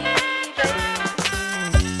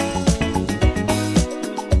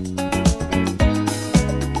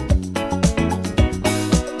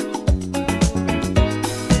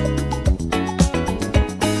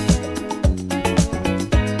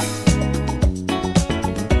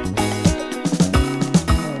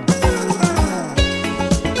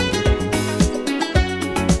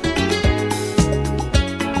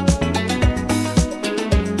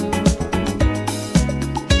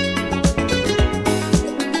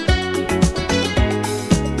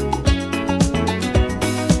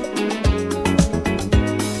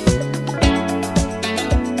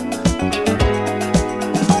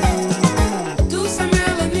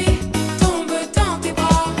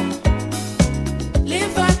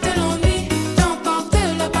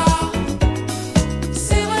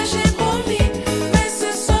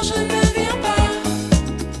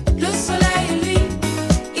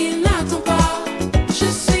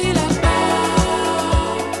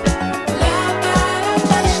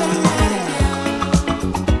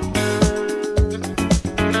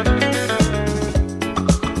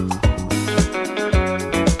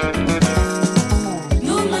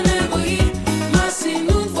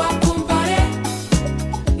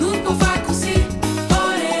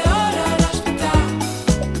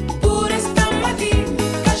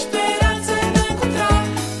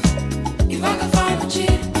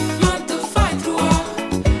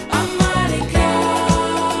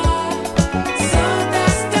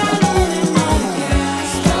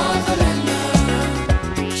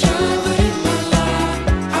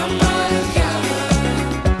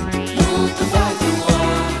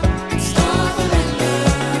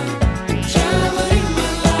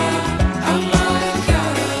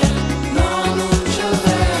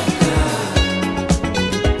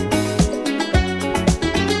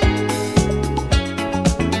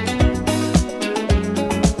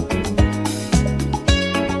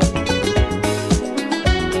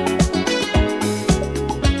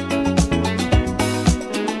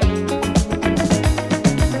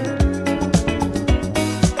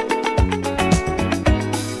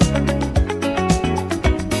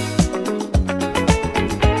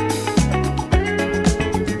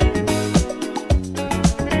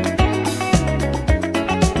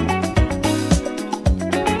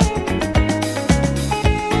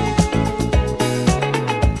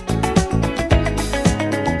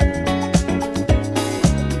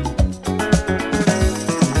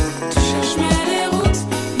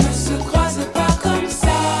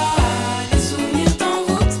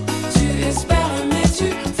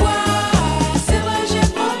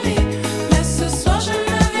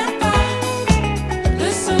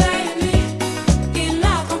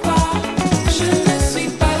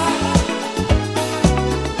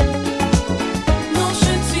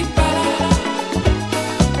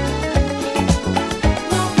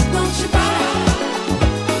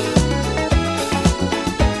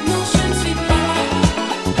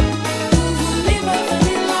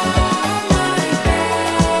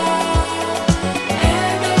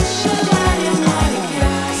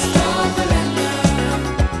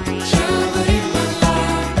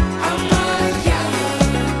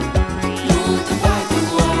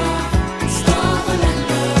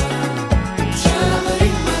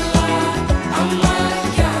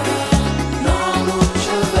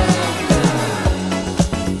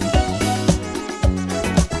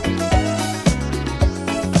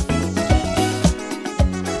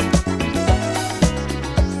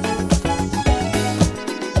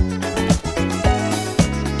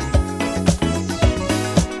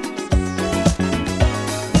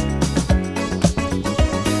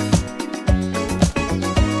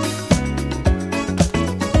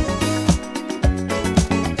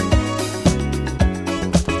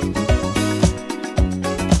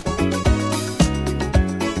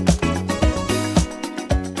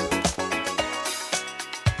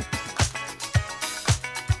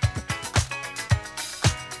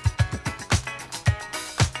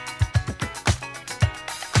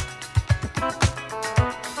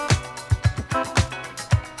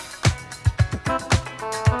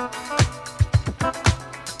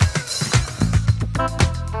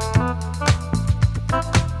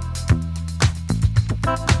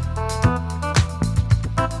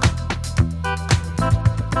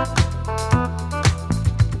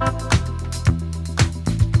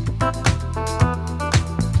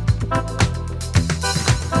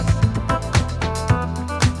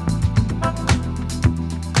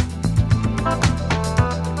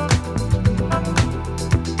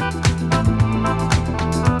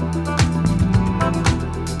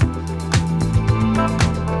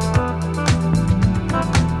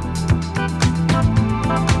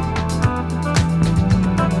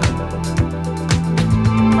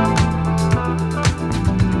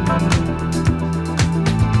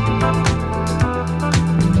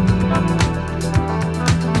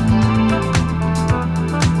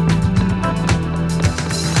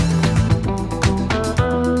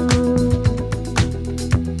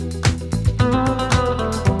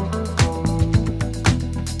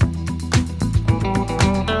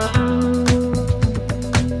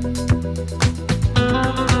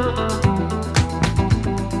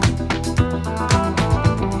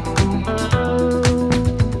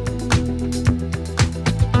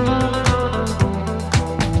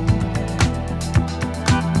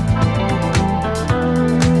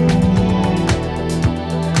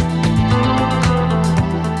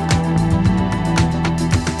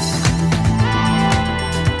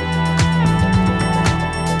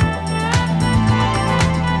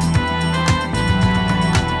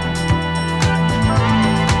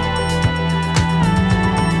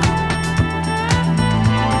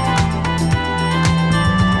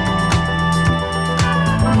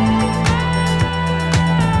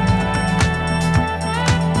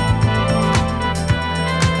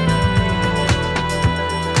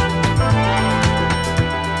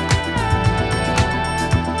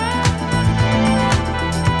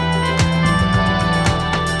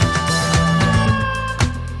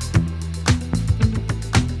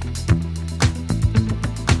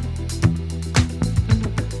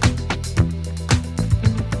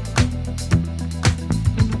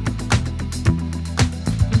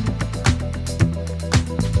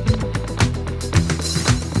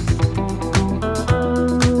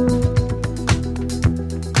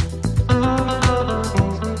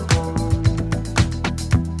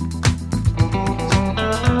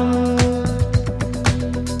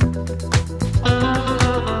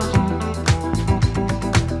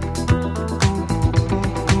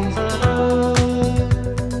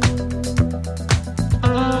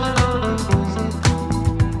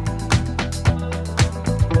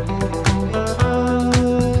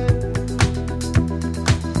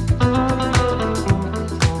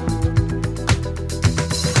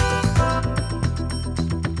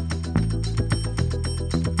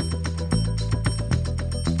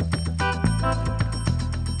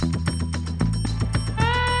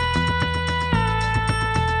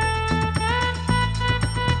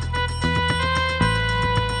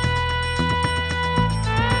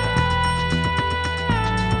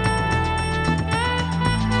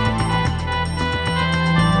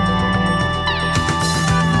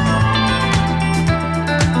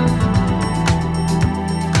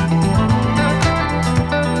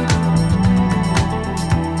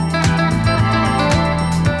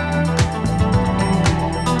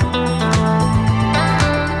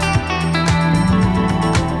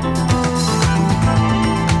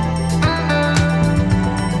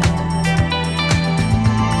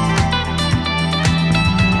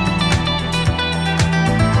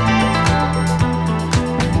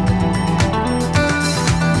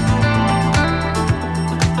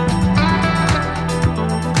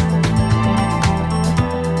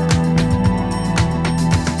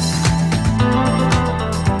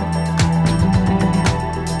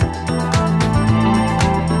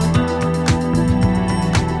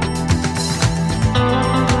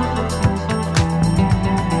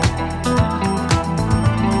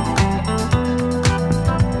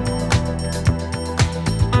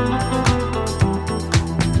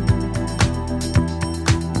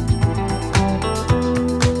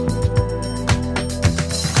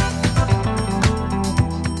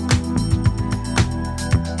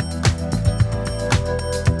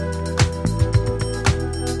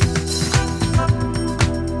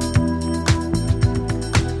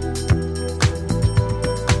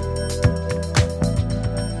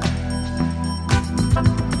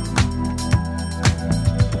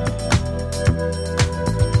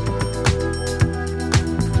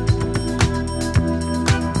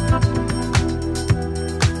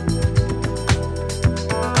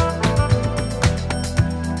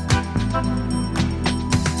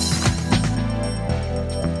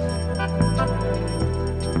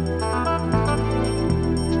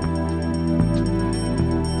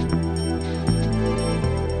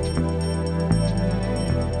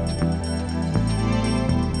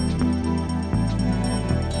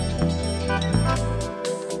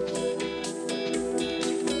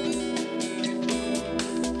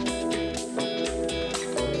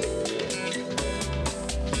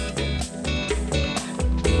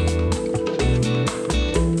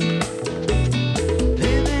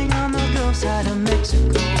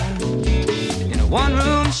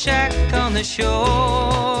 the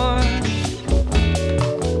shore.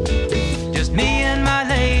 Just me and my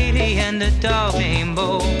lady and the dog named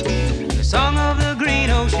Bo. The song of the green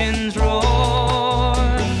ocean's roar.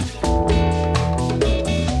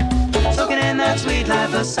 Soaking in that sweet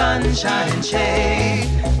life of sunshine and shade.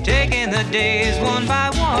 Taking the days one by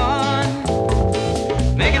one.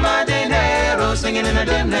 Making my day narrow, singing in a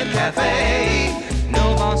dim-lit cafe.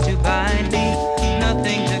 No bonds to bind me,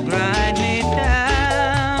 nothing to grind me down.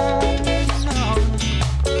 No.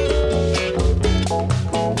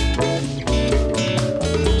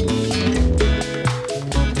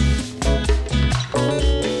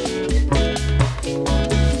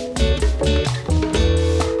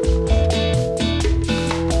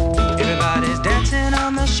 Everybody's dancing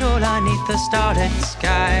on the shoreline neath the starlit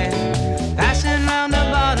sky, passing round a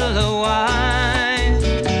bottle of wine.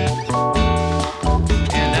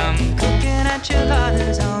 And I'm cooking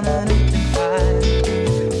enchiladas on an open fire,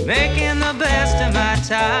 making the best of my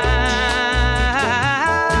time.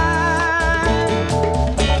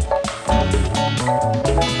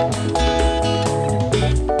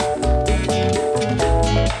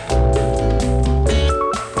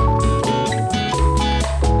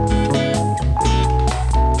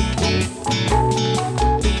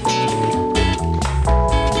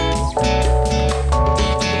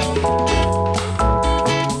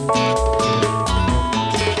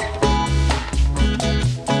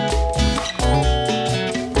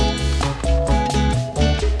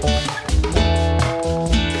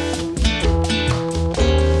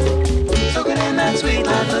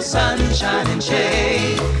 Sunshine and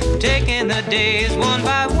shade, taking the days one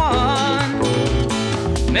by one,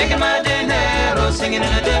 making my day narrow, singing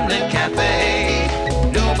in a dim-lit cafe.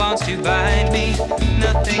 No bonds to bind me,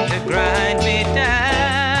 nothing to grind me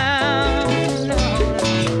down. No.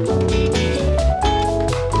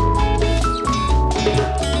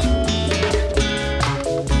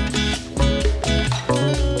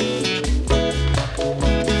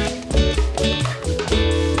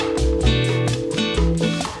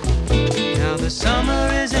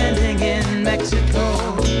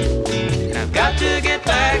 To get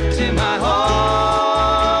back to my home,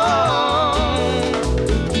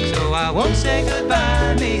 so I won't say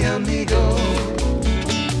goodbye, mi amigo,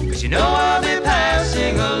 'cause you know I'll be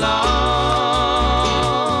passing along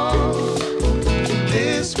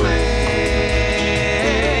this way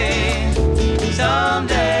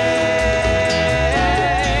someday,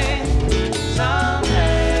 someday.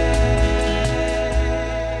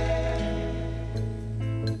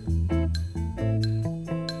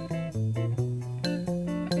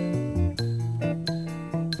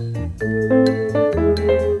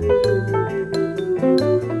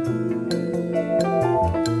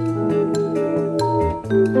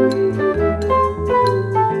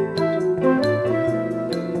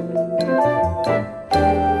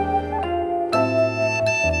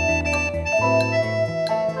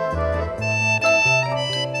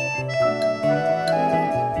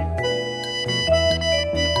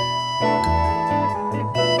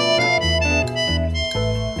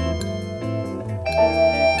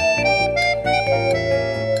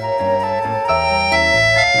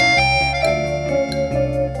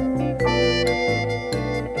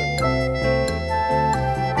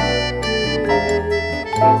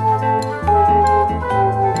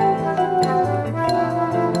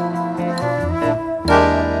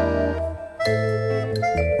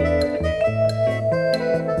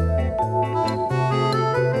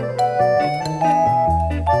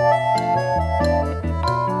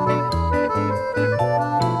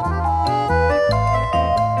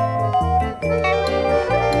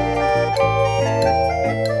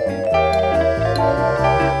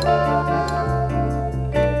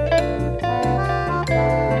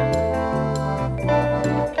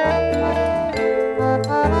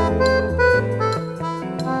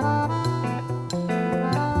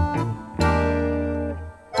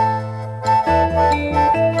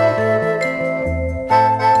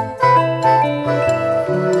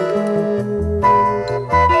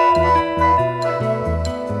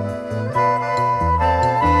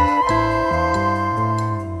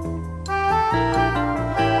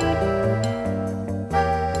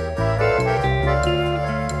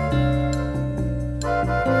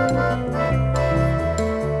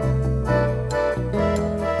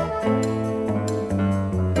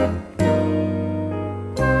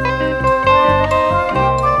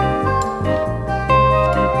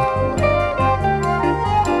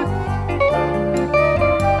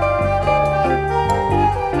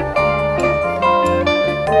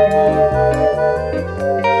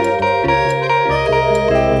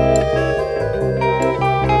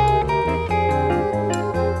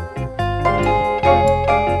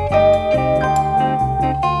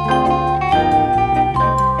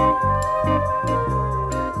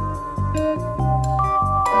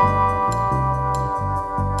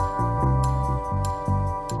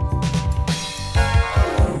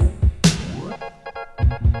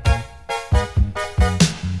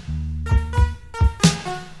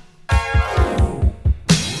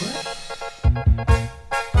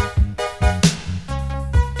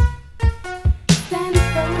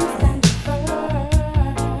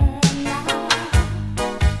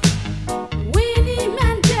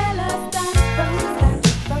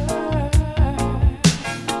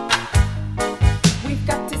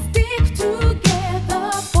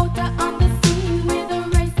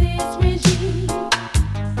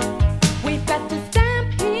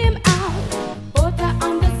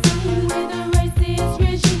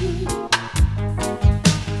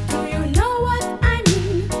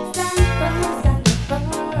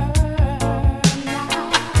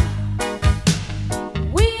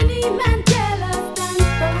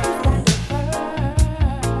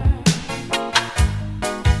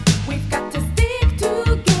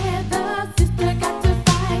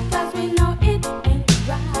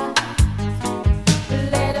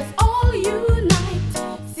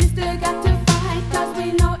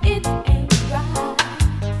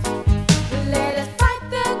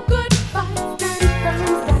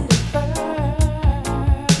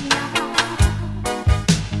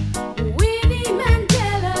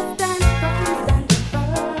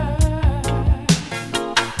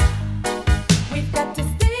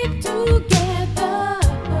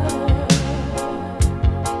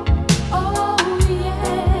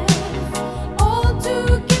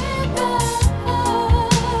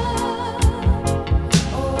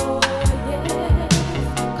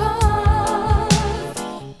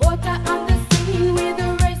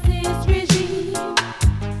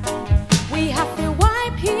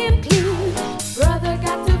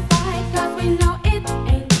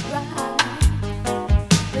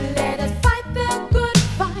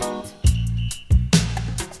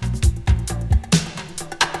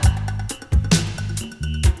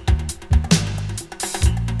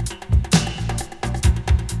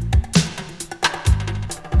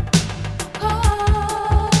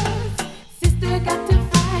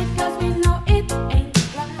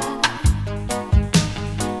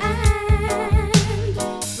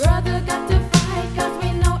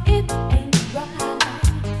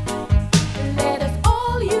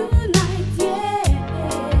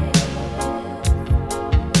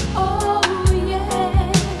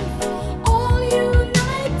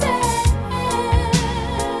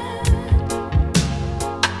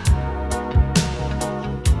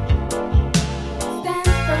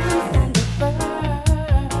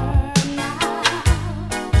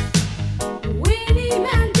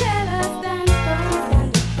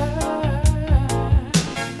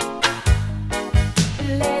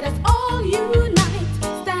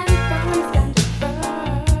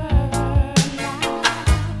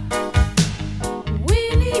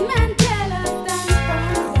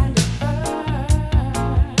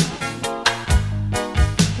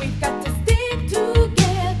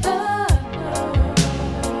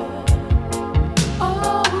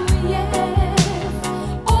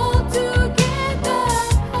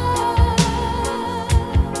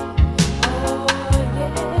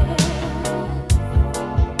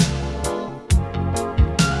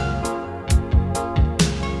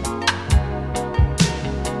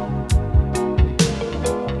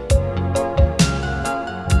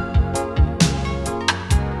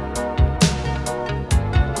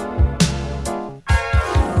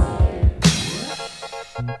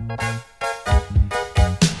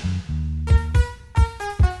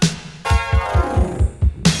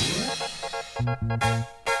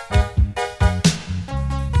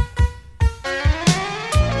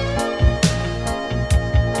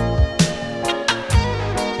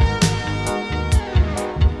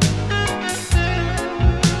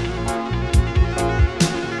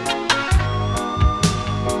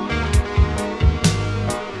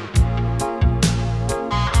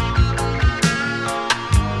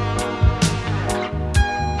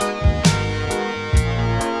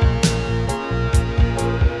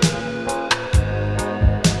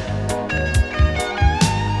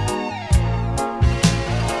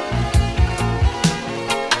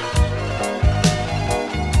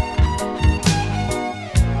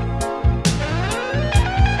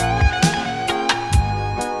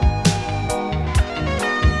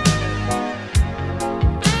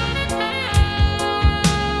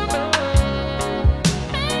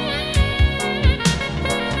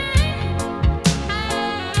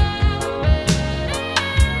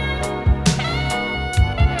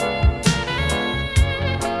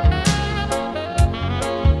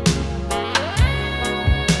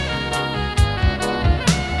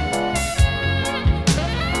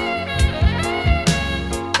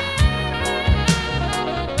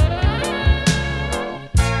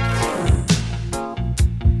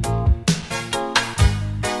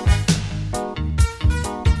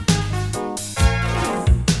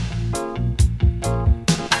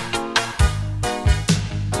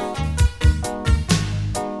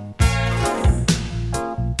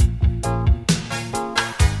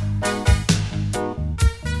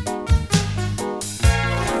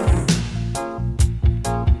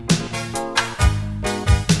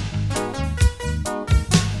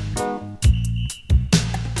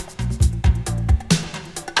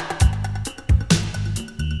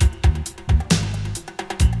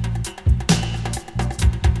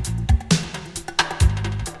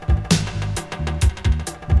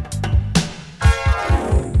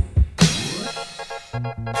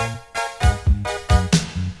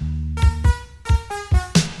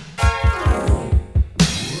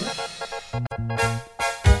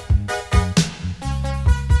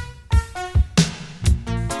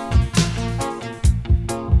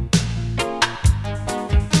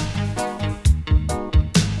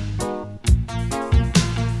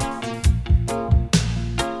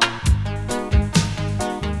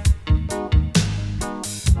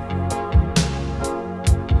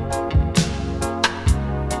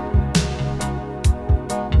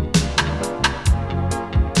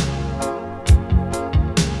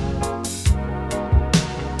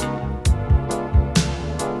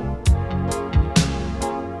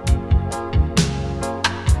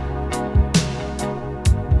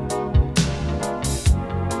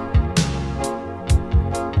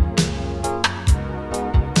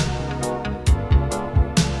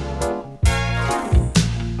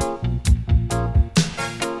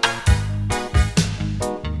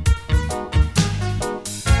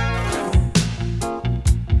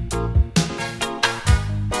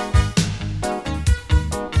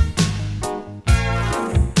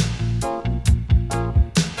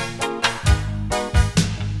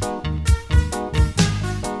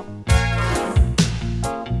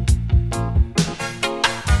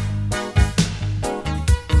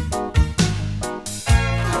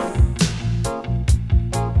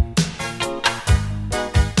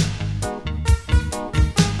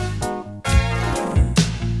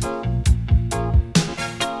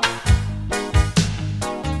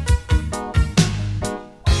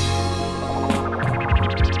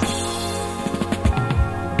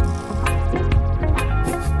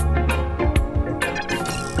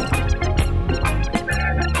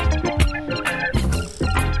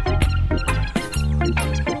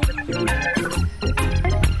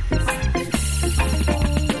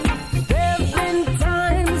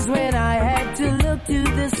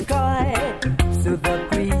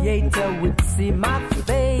 Creator would see my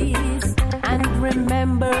face and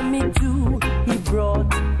remember me too. He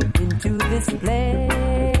brought into this place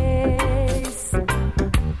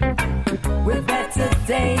with better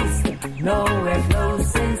days, nowhere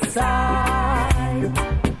close inside.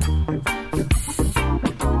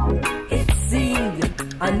 It seemed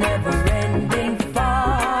a never-ending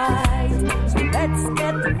fight. So let's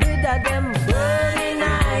get rid of them burning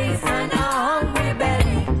eyes and a hungry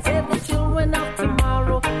belly. Save the children of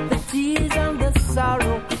tomorrow, the tears and the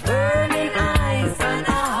sorrow. Burning eyes and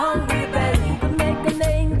a hungry belly. To make an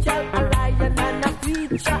angel, a lion and a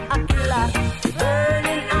preacher, a killer.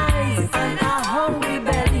 Burning eyes and a hungry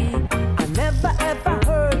belly. I never ever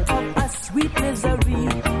heard of a sweet misery.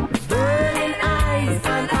 Burning eyes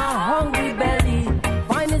and a hungry belly.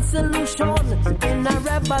 Find a solution in a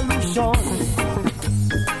revolution.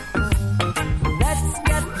 Let's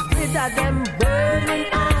get rid of them burning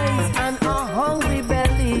eyes and a hungry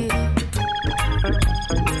belly.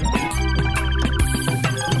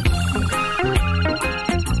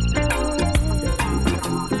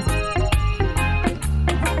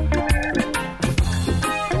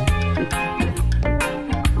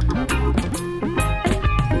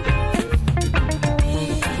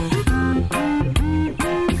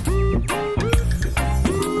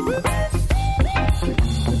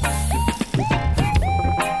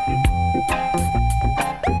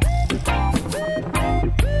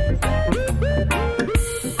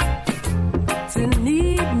 To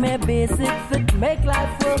need me basic fit, make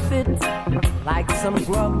life worth it. Like some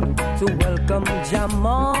grub to welcome your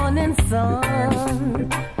morning sun.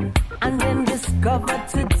 And then discover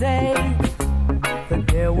today that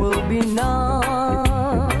there will be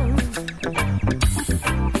none.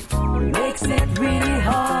 Makes it really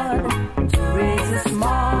hard to raise a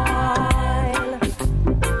smile.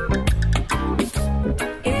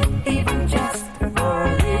 If even just for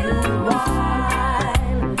a little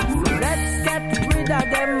while. So let's get rid of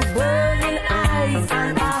them burning eyes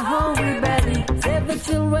and a hungry belly. Save the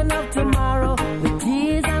children of tomorrow, the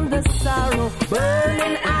tears and the sorrow.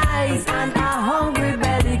 Burning eyes and a hungry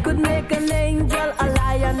belly could make an angel, a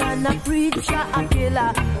lion and a preacher, a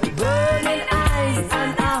killer. Burning eyes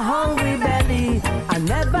and a hungry belly. I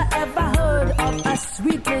never ever heard of a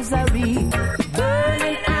sweet misery.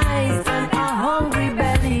 Burning eyes and a hungry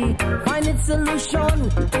belly. Find its solution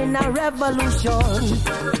in a revolution.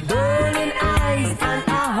 Burning eyes and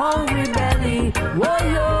a hungry belly.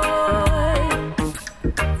 Whoa-yo.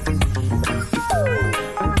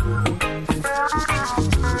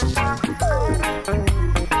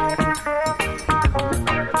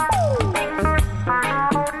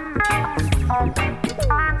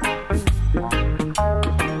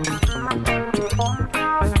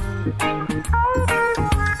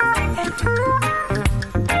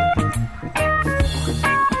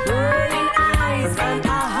 Burning eyes and a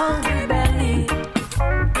hungry belly.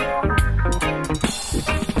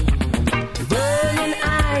 Burning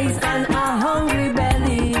eyes and a hungry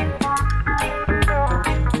belly.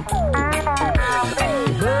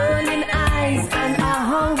 Burning eyes and a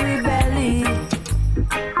hungry belly.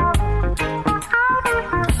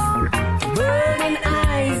 Burning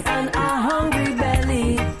eyes and a hungry belly.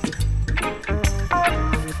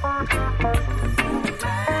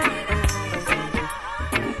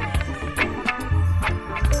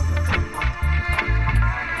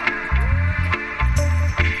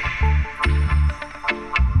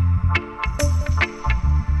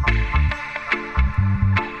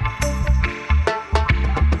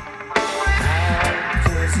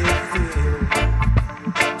 Does it feel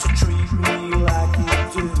to treat me like you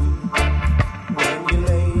do when you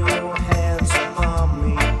lay your hands upon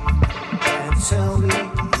me and tell me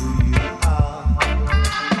who you are?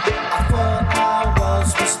 I thought I was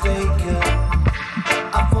mistaken.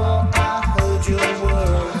 I thought I heard your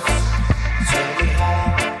words. Tell me how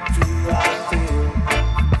do I feel?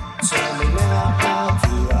 Tell me now how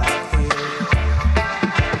do I feel?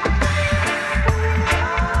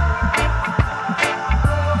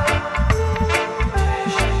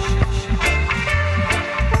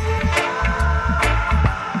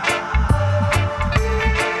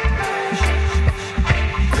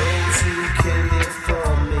 Those who came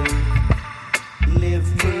before me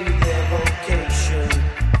lived through their vocation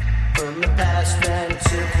from the past and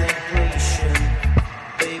to completion.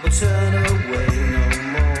 They will turn away no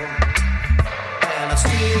more, and I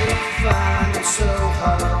still find it so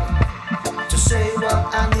hard to say what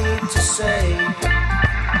I need to say.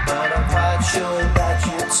 But I'm quite sure that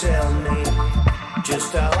you tell me just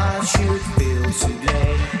how I should feel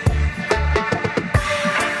today.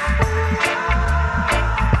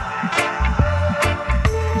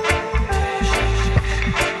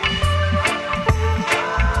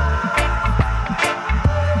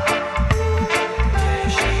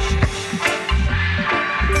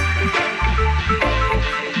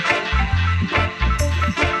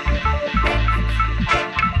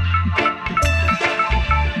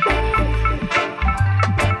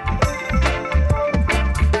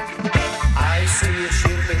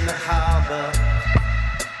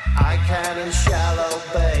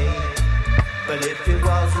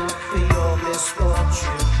 just want you.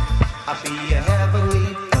 I'll be your